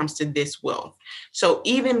 when it comes to this wealth. So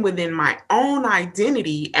even within my own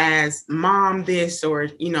identity as mom this or,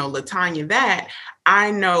 Latanya that,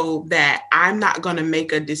 I know that I'm not going to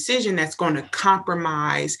make a decision that's going to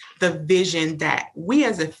compromise the vision that we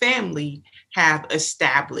as a family have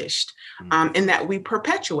established and that we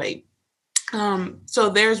perpetuate. So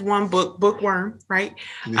there's one book, Bookworm, right?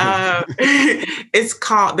 The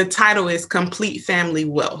title is Complete Family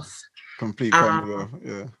Wealth. Complete family wealth,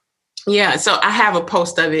 yeah. Yeah, so I have a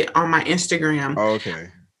post of it on my Instagram. Oh, okay.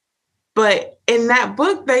 But in that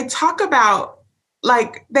book, they talk about,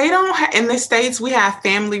 like, they don't in the States, we have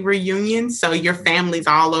family reunions. So your family's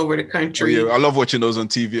all over the country. Oh, yeah, I love watching those on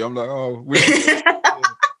TV. I'm like, oh.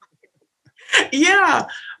 Yeah,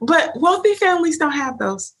 but wealthy families don't have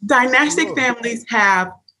those. Dynastic families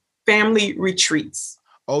have family retreats.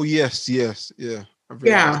 Oh, yes. Yeah.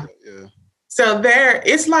 Yeah. So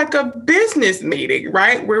it's like a business meeting,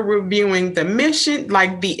 right? We're reviewing the mission,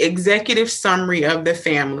 like the executive summary of the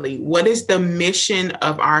family. What is the mission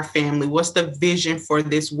of our family? What's the vision for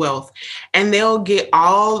this wealth? And they'll get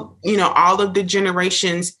all of the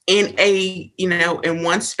generations in in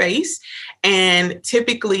one space. And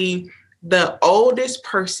typically the oldest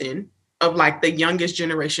person of like the youngest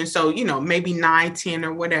generation, so, maybe 9, 10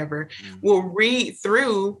 or whatever, will read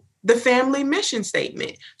through the family mission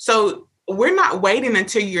statement. So we're not waiting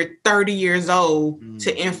until you're 30 years old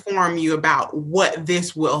to inform you about what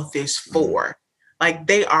this wealth is for. Like,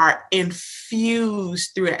 they are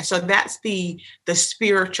infused through that. So that's the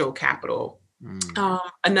spiritual capital.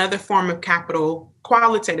 Another form of capital,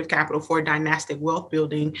 qualitative capital for dynastic wealth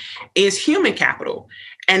building, is human capital.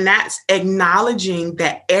 And that's acknowledging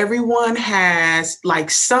that everyone has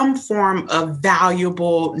like some form of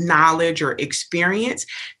valuable knowledge or experience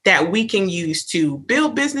that we can use to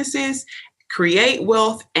build businesses, create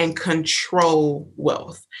wealth, and control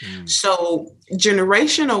wealth. So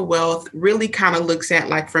generational wealth really kind of looks at,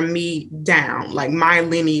 like, from me down, like my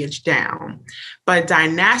lineage down. But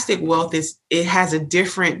dynastic wealth it has a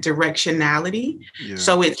different directionality. Yeah.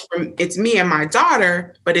 So it's me and my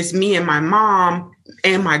daughter, but it's me and my mom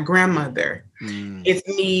and my grandmother. It's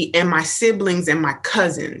me and my siblings and my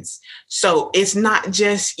cousins. So it's not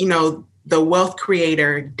just, the wealth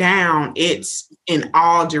creator down, it's in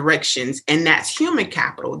all directions. And that's human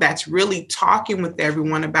capital. That's really talking with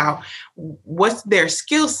everyone about what's their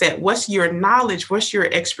skill set, what's your knowledge, what's your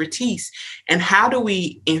expertise, and how do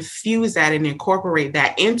we infuse that and incorporate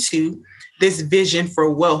that into this vision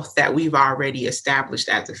for wealth that we've already established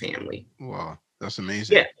as a family. Wow, that's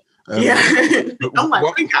amazing. Yeah. I'm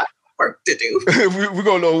like, we got work to do. we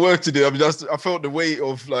got a lot of work to do. I mean, I felt the weight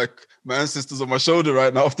of like my ancestors on my shoulder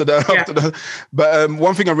right now after that. But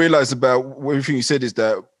one thing I realized about everything you said is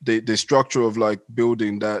that the structure of like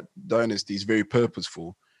building that dynasty is very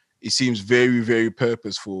purposeful. It seems very, very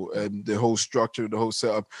purposeful, and the whole structure, the whole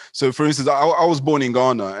setup. So, for instance, I was born in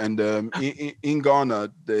Ghana, and in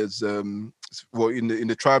Ghana, there's in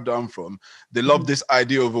the tribe that I'm from, they love this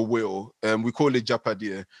idea of a will. We call it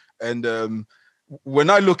Japadia, and when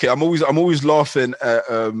I look at it, I'm always laughing at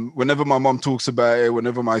whenever my mom talks about it,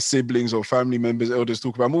 whenever my siblings or family members, elders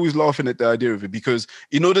talk about it, I'm always laughing at the idea of it, because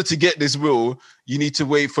in order to get this will, you need to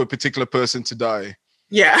wait for a particular person to die.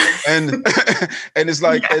 Yeah. And it's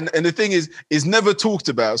like, and the thing is, it's never talked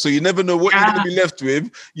about. So you never know what you're going to be left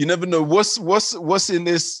with. You never know what's in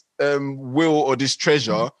this will or this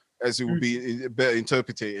treasure, as it will be better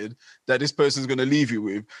interpreted, that this person's going to leave you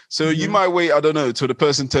with. So you might wait, I don't know, till the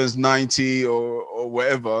person turns 90 or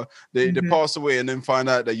whatever, they pass away, and then find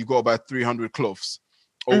out that you got about 300 cloths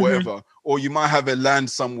or whatever. Or you might have a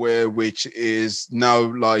land somewhere which is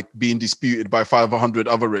now like being disputed by 500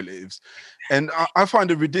 other relatives. And I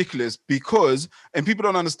find it ridiculous because, and people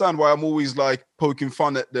don't understand why I'm always like poking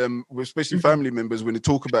fun at them, especially family members, when they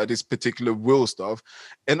talk about this particular will stuff.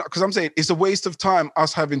 And because I'm saying it's a waste of time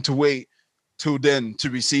us having to wait till then to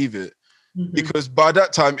receive it. Mhm. Because by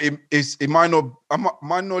that time, it might not,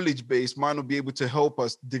 my knowledge base might not be able to help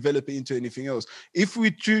us develop it into anything else. If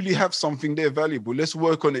we truly have something there valuable, let's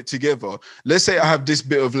work on it together. Let's say I have this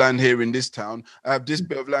bit of land here in this town, I have this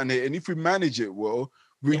bit of land here, and if we manage it well,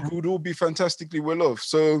 we would all be fantastically well off.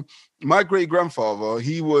 So my great grandfather,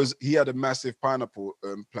 he had a massive pineapple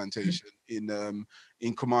plantation in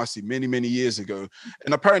Kumasi many years ago,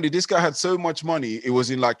 and apparently this guy had so much money, it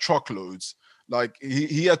was in like truckloads. Like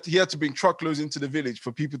he had to bring truckloads into the village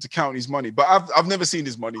for people to count his money. But I've never seen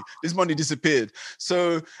his money. This money disappeared.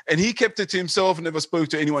 So, and he kept it to himself, never spoke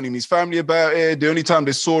to anyone in his family about it. The only time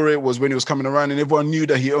they saw it was when he was coming around, and everyone knew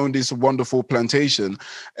that he owned this wonderful plantation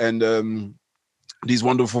and these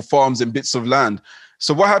wonderful farms and bits of land.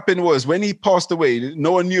 So what happened was when he passed away,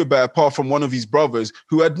 no one knew about it apart from one of his brothers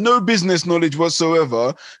who had no business knowledge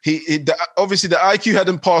whatsoever. Obviously the IQ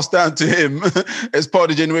hadn't passed down to him as part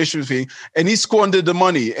of the generational thing, and he squandered the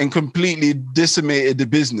money and completely decimated the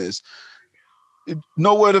business.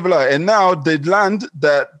 No word of a lie. And now the land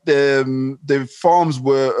that the farms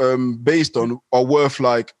were based on are worth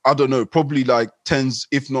like, I don't know, probably like tens,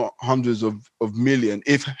 if not hundreds of million.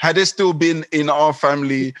 Had it still been in our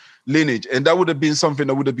family lineage, and that would have been something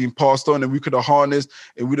that would have been passed on and we could have harnessed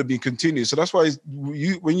and would have been continued. So that's why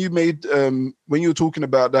when you were talking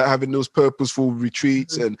about that, having those purposeful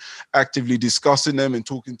retreats and actively discussing them and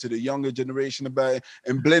talking to the younger generation about it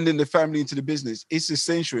and blending the family into the business, it's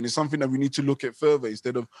essential, and it's something that we need to look at further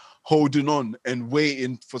instead of holding on and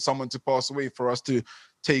waiting for someone to pass away for us to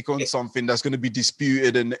take on something that's going to be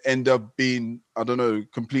disputed and end up being, I don't know,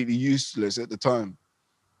 completely useless at the time.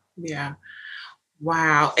 Yeah.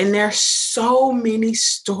 Wow. And there's so many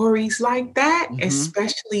stories like that,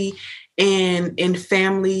 especially in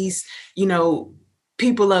families,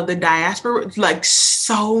 people of the diaspora, like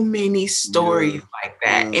so many stories like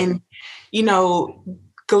that. And,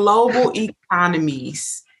 global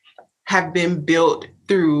economies have been built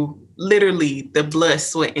through literally the blood,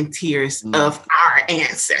 sweat, and tears of our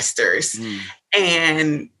ancestors.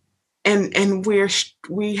 And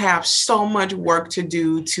we have so much work to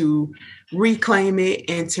do to reclaim it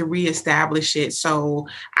and to reestablish it. So,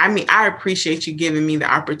 I mean, I appreciate you giving me the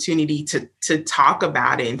opportunity to talk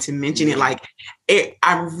about it and to mention it. Like,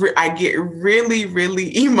 I get really,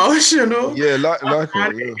 really emotional. Yeah,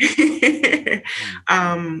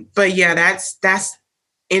 but yeah, that's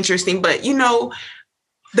interesting. But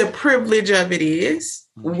the privilege of it is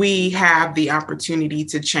we have the opportunity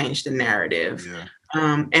to change the narrative. Yeah.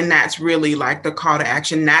 And that's really like the call to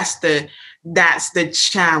action. That's the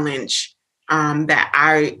challenge that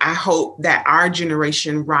I hope that our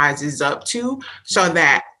generation rises up to, so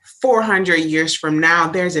that 400 years from now,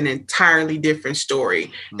 there's an entirely different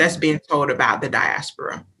story that's being told about the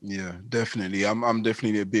diaspora. Yeah, definitely. I'm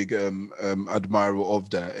definitely a big admirer of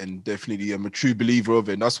that, and definitely I'm a true believer of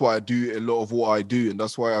it. And that's why I do a lot of what I do, and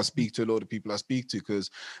that's why I speak to a lot of people I speak to,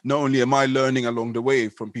 because not only am I learning along the way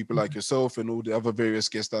from people like yourself and all the other various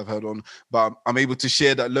guests I've had on, but I'm able to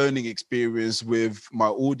share that learning experience with my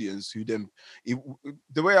audience, who then,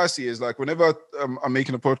 the way I see it is like, whenever I'm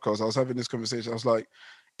making a podcast, I was having this conversation, I was like,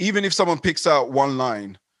 even if someone picks out one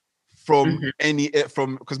line from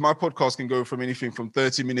because my podcast can go from anything from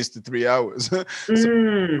 30 minutes to 3 hours. So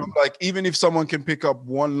I'm like, even if someone can pick up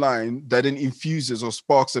one line that then infuses or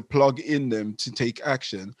sparks a plug in them to take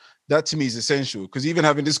action, that to me is essential. Because even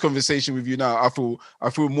having this conversation with you now, I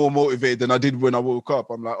feel more motivated than I did when I woke up.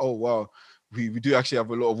 I'm like, oh wow, we do actually have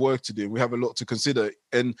a lot of work to do. We have a lot to consider.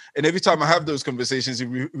 And every time I have those conversations, it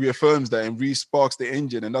reaffirms that and re-sparks the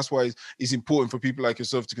engine. And that's why it's important for people like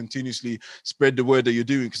yourself to continuously spread the word that you're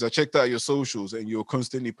doing. Because I checked out your socials and you're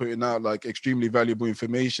constantly putting out like extremely valuable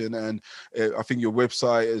information. And I think your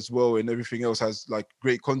website as well and everything else has like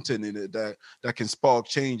great content in it that can spark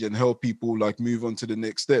change and help people like move on to the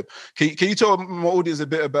next step. Can you tell my audience a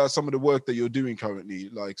bit about some of the work that you're doing currently?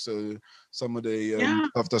 Like, so some of the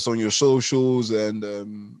stuff that's on your socials and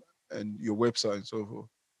your website and so forth.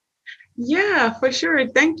 Yeah, for sure.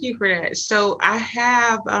 Thank you for that. So I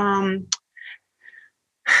have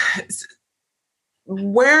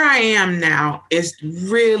where I am now is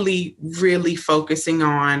really, really focusing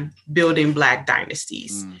on building Black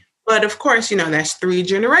dynasties. But of course, that's 3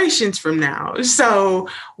 generations from now. So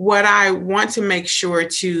what I want to make sure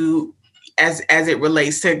to, as it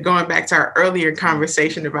relates to going back to our earlier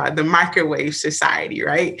conversation about the microwave society,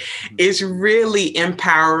 right, is really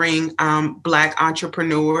empowering Black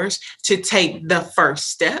entrepreneurs to take the first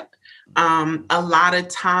step. A lot of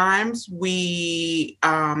times we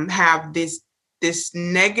have this this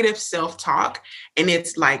negative self-talk, and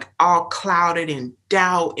it's like all clouded in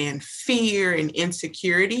doubt and fear and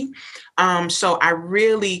insecurity. So I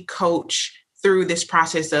really coach through this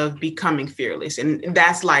process of becoming fearless. And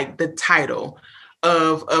that's like the title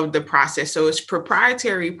of the process. So it's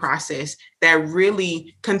proprietary process that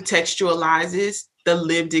really contextualizes the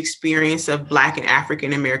lived experience of Black and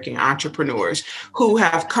African American entrepreneurs who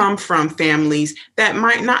have come from families that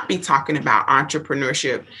might not be talking about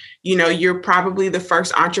entrepreneurship. You know, you're probably the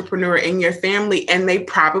first entrepreneur in your family, and they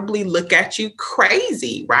probably look at you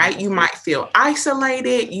crazy, right? You might feel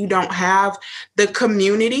isolated. You don't have the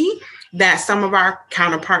community that some of our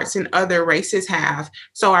counterparts in other races have.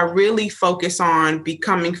 So I really focus on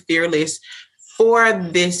becoming fearless for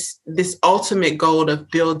this ultimate goal of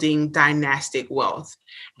building dynastic wealth.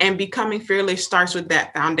 And becoming fearless starts with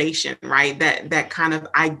that foundation, right? That kind of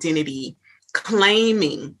identity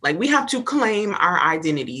claiming. Like, we have to claim our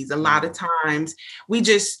identities. A lot of times we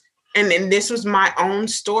just, and this was my own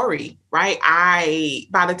story, right?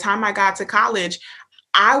 By the time I got to college,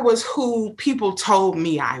 I was who people told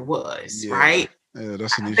me I was, right? Yeah,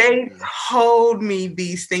 that's an issue. They told me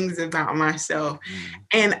these things about myself.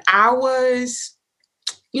 And I was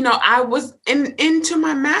into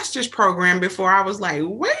my master's program before I was like,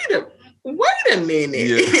 wait a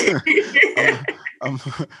minute. Yeah.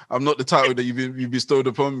 I'm not the title that you bestowed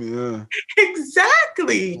upon me. Yeah.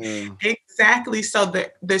 Exactly. So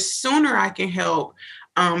the sooner I can help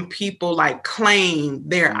people like claim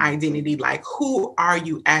their identity, like, who are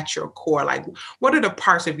you at your core? Like, what are the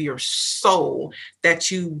parts of your soul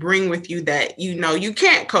that you bring with you that, you know, you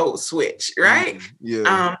can't code switch, right?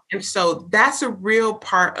 And so that's a real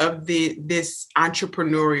part of this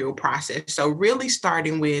entrepreneurial process. So really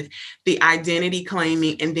starting with the identity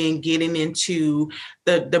claiming, and then getting into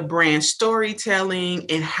the brand storytelling,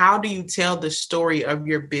 and how do you tell the story of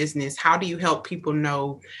your business? How do you help people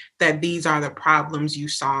know that these are the problems you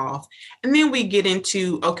solve? And then we get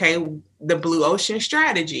into, okay, the blue ocean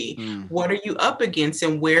strategy. What are you up against,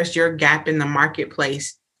 and where's your gap in the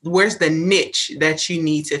marketplace? Where's the niche that you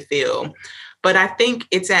need to fill? But I think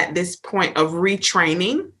it's at this point of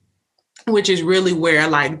retraining, which is really where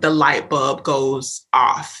like the light bulb goes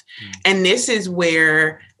off. And this is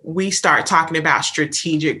where we start talking about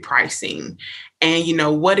strategic pricing. And, you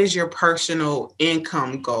know, what is your personal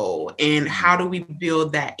income goal, and how do we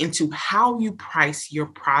build that into how you price your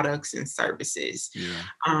products and services?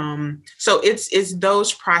 So it's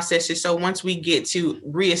those processes. So once we get to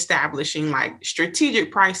reestablishing like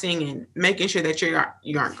strategic pricing and making sure that you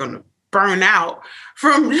aren't going to burn out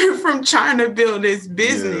from trying to build this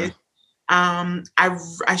business.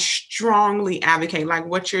 I strongly advocate, like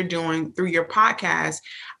what you're doing through your podcast.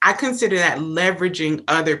 I consider that leveraging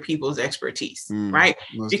other people's expertise, right?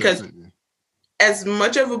 Because as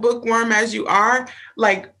much of a bookworm as you are,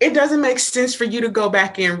 like, it doesn't make sense for you to go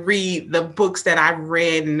back and read the books that I've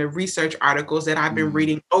read and the research articles that I've been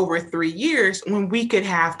reading over 3 years, when we could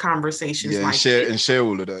have conversations like this. And share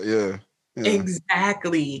all of that.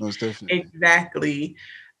 Exactly. Most definitely. Exactly.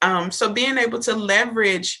 So being able to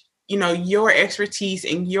leverage, you know, your expertise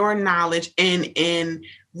and your knowledge, and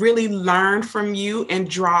really learn from you and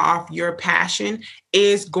draw off your passion,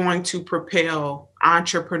 is going to propel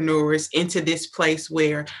entrepreneurs into this place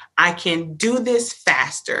where I can do this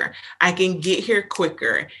faster, I can get here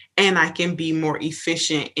quicker, and I can be more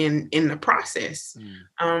efficient in the process.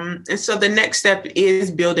 And so the next step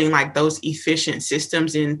is building like those efficient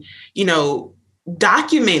systems, and, you know,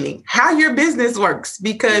 documenting how your business works,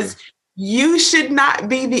 because you should not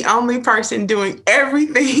be the only person doing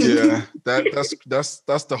everything.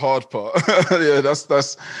 That's the hard part.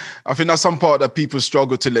 That's I think that's some part that people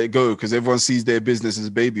struggle to let go, because everyone sees their business as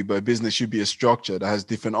a baby, but a business should be a structure that has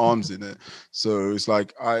different arms in it. So it's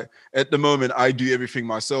like, at the moment I do everything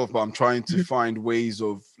myself, but I'm trying to find ways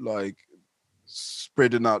of like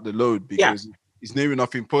spreading out the load, because it's near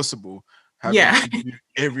enough impossible having to do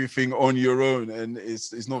everything on your own, and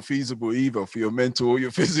it's not feasible either for your mental or your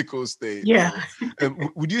physical state.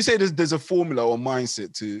 Would you say there's a formula or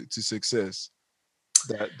mindset to success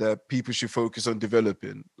that people should focus on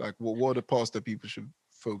developing? Like, what are the parts that people should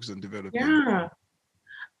focus on developing?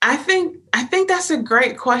 I think that's a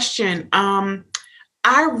great question.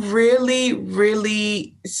 I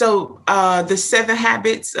really, so the 7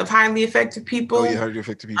 Habits of Highly Effective People. Highly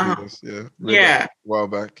Effective People. A while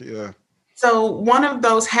back. So one of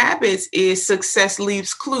those habits is success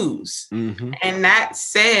leaves clues. And that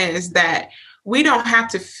says that we don't have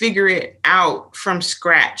to figure it out from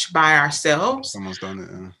scratch by ourselves. Someone's done it.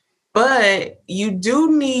 But you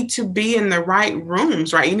do need to be in the right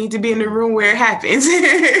rooms, right? You need to be in the room where it happens.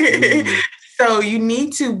 So you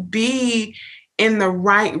need to be in the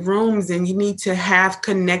right rooms, and you need to have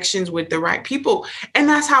connections with the right people. And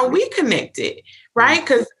that's how we connected, right?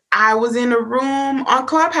 Because I was in a room on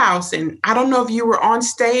Clubhouse, and I don't know if you were on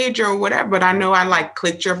stage or whatever, but I know I like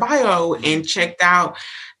clicked your bio and checked out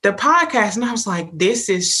the podcast, and I was like, this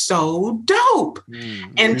is so dope.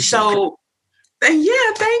 And so,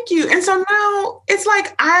 yeah, thank you. And so now it's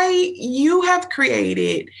like you have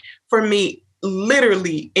created for me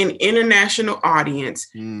literally an international audience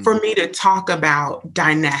for me to talk about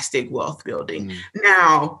dynastic wealth building.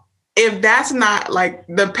 Now, if that's not like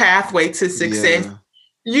the pathway to success,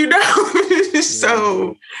 you know,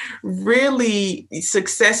 so really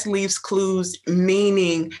success leaves clues,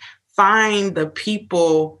 meaning find the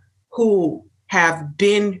people who have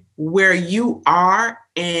been where you are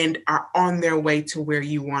and are on their way to where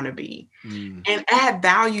you want to be and add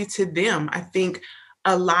value to them. I think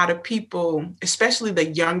a lot of people, especially the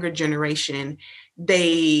younger generation,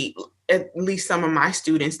 at least some of my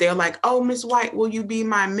students, they're like, oh, Ms. White, will you be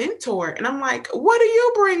my mentor? And I'm like, what do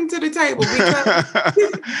you bring to the table? Because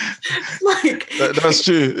that's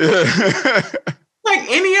true. Yeah. Like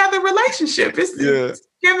any other relationship, it's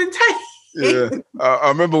give and take. Yeah, I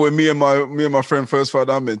remember when me and my friend first found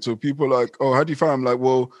our mentor, people were like, oh, how do you find him? Like,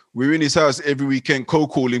 well, we're in his house every weekend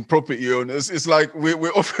cold calling property owners. It's like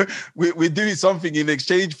we're doing something in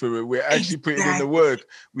exchange for it. We're actually putting in the work.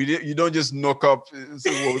 You don't just knock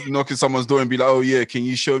at someone's door and be like, oh yeah, can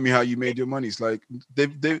you show me how you made your money? It's like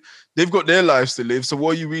they've got their lives to live. So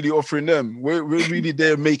what are you really offering them? We're really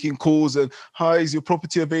there making calls and, hi, is your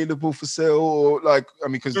property available for sale? Or like, I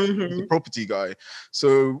mean, because he's a property guy.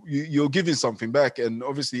 So you're giving something back. And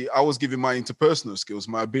obviously I was giving my interpersonal skills,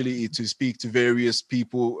 my ability to speak to various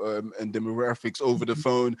people and demographics over the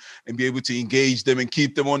phone and be able to engage them and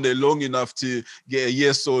keep them on there long enough to get a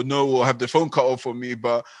yes or no or have the phone cut off for me.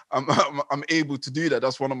 But I'm able to do that.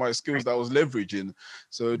 That's one of my skills that I was leveraging.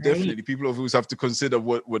 So definitely people always have to consider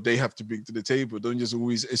what they have to bring to the table. Don't just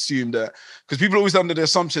always assume that, because people are always under the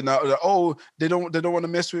assumption that, oh, they don't want to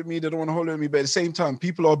mess with me, they don't want to holler at me. But at the same time,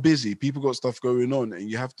 people are busy, people got stuff going on, and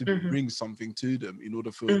you have to bring something to them in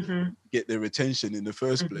order for get their attention in the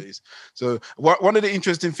first place. So one of the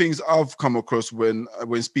interesting things I've come across when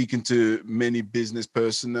speaking to many business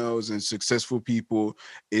personnel and successful people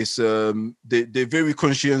is they're very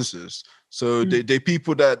conscientious. So they're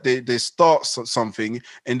people that they start something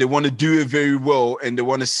and they want to do it very well and they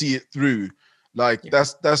want to see it through. Like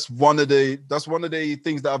that's one of the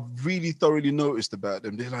things that I've really thoroughly noticed about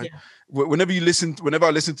them. They're like, whenever I listen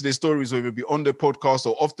to their stories, whether it be on the podcast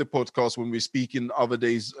or off the podcast, when we're speaking other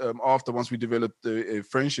days after, once we develop a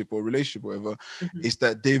friendship or relationship, or whatever, is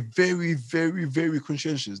that they're very, very, very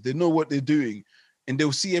conscientious. They know what they're doing. And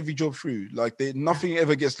they'll see every job through. Like nothing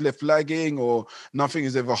ever gets left lagging or nothing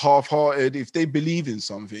is ever half-hearted. If they believe in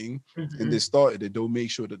something and they started it, they'll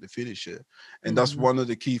make sure that they finish it. And that's one of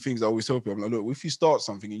the key things I always tell people. I'm like, look, if you start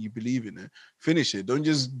something and you believe in it, finish it. Don't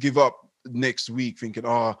just give up next week thinking,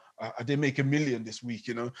 I didn't make $1 million this week,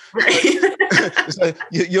 you know? It's like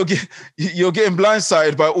you're getting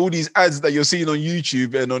blindsided by all these ads that you're seeing on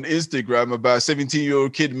YouTube and on Instagram about a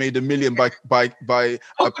 17-year-old kid made $1 million by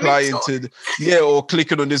applying to or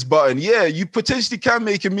clicking on this button. Yeah, you potentially can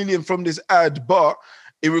make $1 million from this ad, but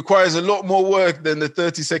it requires a lot more work than the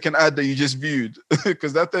 30-second ad that you just viewed,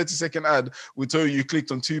 because that 30-second ad will tell you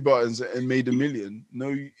clicked on 2 buttons and made $1 million. No,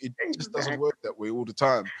 it just doesn't work that way all the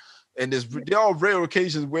time. And there are rare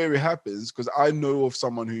occasions where it happens, because I know of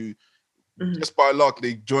someone who just by luck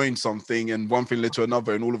they joined something and one thing led to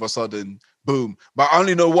another and all of a sudden boom. But I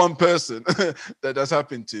only know one person that's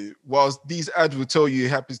happened to, whilst these ads will tell you it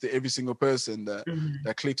happens to every single person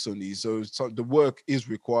that clicks on these. So the work is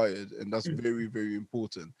required, and that's very, very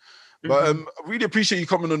important. But I really appreciate you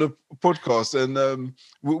coming on the podcast, and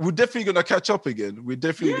we're definitely going to catch up again. We're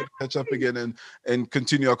definitely going to catch up again and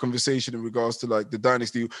continue our conversation in regards to like the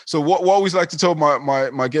dynasty. So what I always like to tell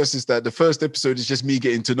my guests is that the first episode is just me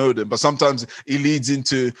getting to know them, but sometimes it leads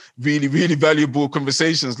into really, really valuable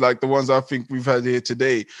conversations like the ones I think we've had here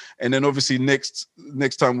today. And then obviously next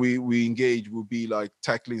time we engage, will be like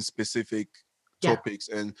tackling specific topics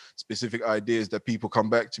and specific ideas that people come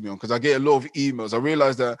back to me on, because I get a lot of emails. I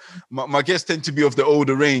realize that my guests tend to be of the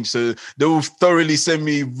older range, so they will thoroughly send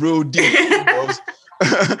me real deep emails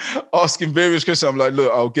asking various questions. I'm like,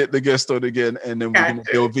 look, I'll get the guest on again, and then we're going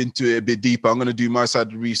to delve into it a bit deeper. I'm going to do my side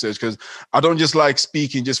of the research, because I don't just like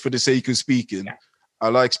speaking just for the sake of speaking. I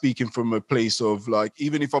like speaking from a place of like,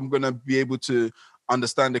 even if I'm going to be able to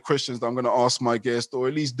understand the questions that I'm going to ask my guest, or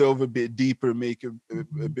at least delve a bit deeper and make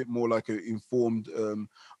a bit more like an informed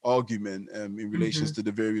argument in relations to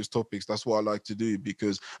the various topics. That's what I like to do,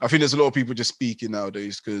 because I think there's a lot of people just speaking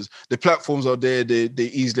nowadays, because the platforms are there, they're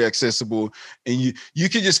easily accessible, and you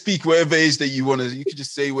can just speak wherever it is that you want to. You can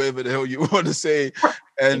just say whatever the hell you want to say,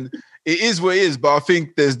 and it is what it is. But I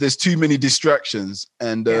think there's too many distractions,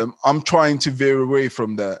 and I'm trying to veer away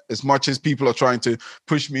from that as much as people are trying to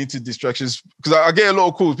push me into distractions, because I get a lot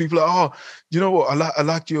of calls. People are, oh, you know what, I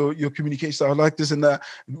like your communication, I like this and that,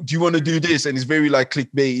 do you want to do this? And it's very like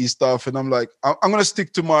clickbaity stuff, and I'm like, I'm going to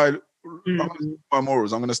stick to my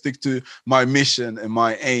morals. I'm going to stick to my mission and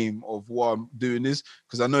my aim of why I'm doing this,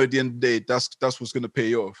 because I know at the end of the day that's what's going to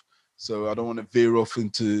pay off. So I don't want to veer off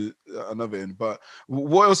into another end. But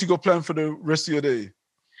what else you got planned for the rest of your day?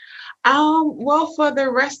 Well, for the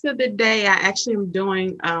rest of the day, I actually am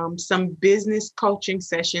doing some business coaching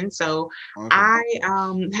sessions. So I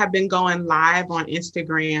have been going live on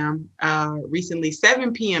Instagram recently,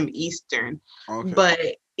 7 p.m. Eastern. But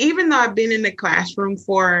even though I've been in the classroom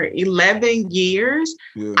for 11 years,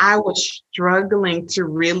 I was struggling to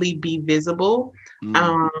really be visible.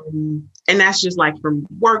 And that's just like from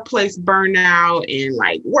workplace burnout and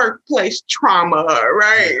like workplace trauma,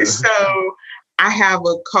 right? So I have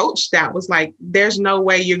a coach that was like, there's no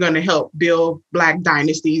way you're going to help build Black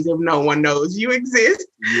dynasties if no one knows you exist.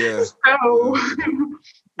 Yeah. So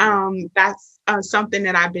that's something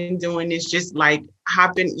that I've been doing, is just like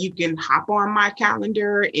you can hop on my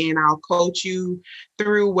calendar and I'll coach you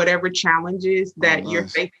through whatever challenges that you're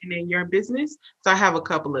facing in your business. So I have a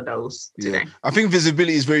couple of those today. I think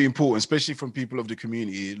visibility is very important, especially from people of the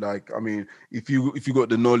community. Like, I mean, if you got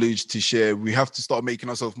the knowledge to share, we have to start making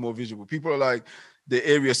ourselves more visible. People are like, the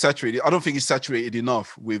area saturated. I don't think it's saturated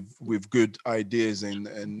enough with good ideas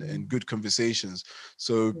and good conversations.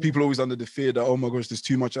 So people are always under the fear that, oh my gosh, there's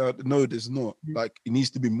too much out. No, there's not. Like, it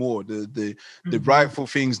needs to be more. The rightful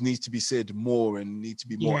things need to be said more and need to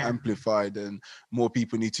be more amplified, and more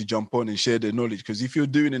people need to jump on and share their knowledge. Because if you're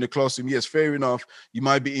doing in a classroom, yes, fair enough, you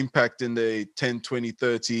might be impacting the 10, 20,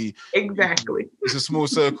 30. Exactly. It's a small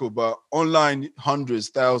circle, but online, hundreds,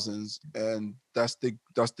 thousands, and that's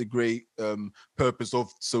the great purpose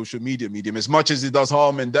of social medium. As much as it does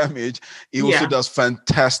harm and damage, it also does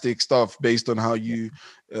fantastic stuff based on how you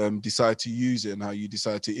decide to use it and how you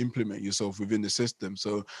decide to implement yourself within the system.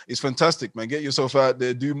 So it's fantastic, man. Get yourself out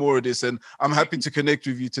there, do more of this, and I'm happy to connect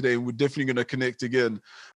with you today, and we're definitely going to connect again.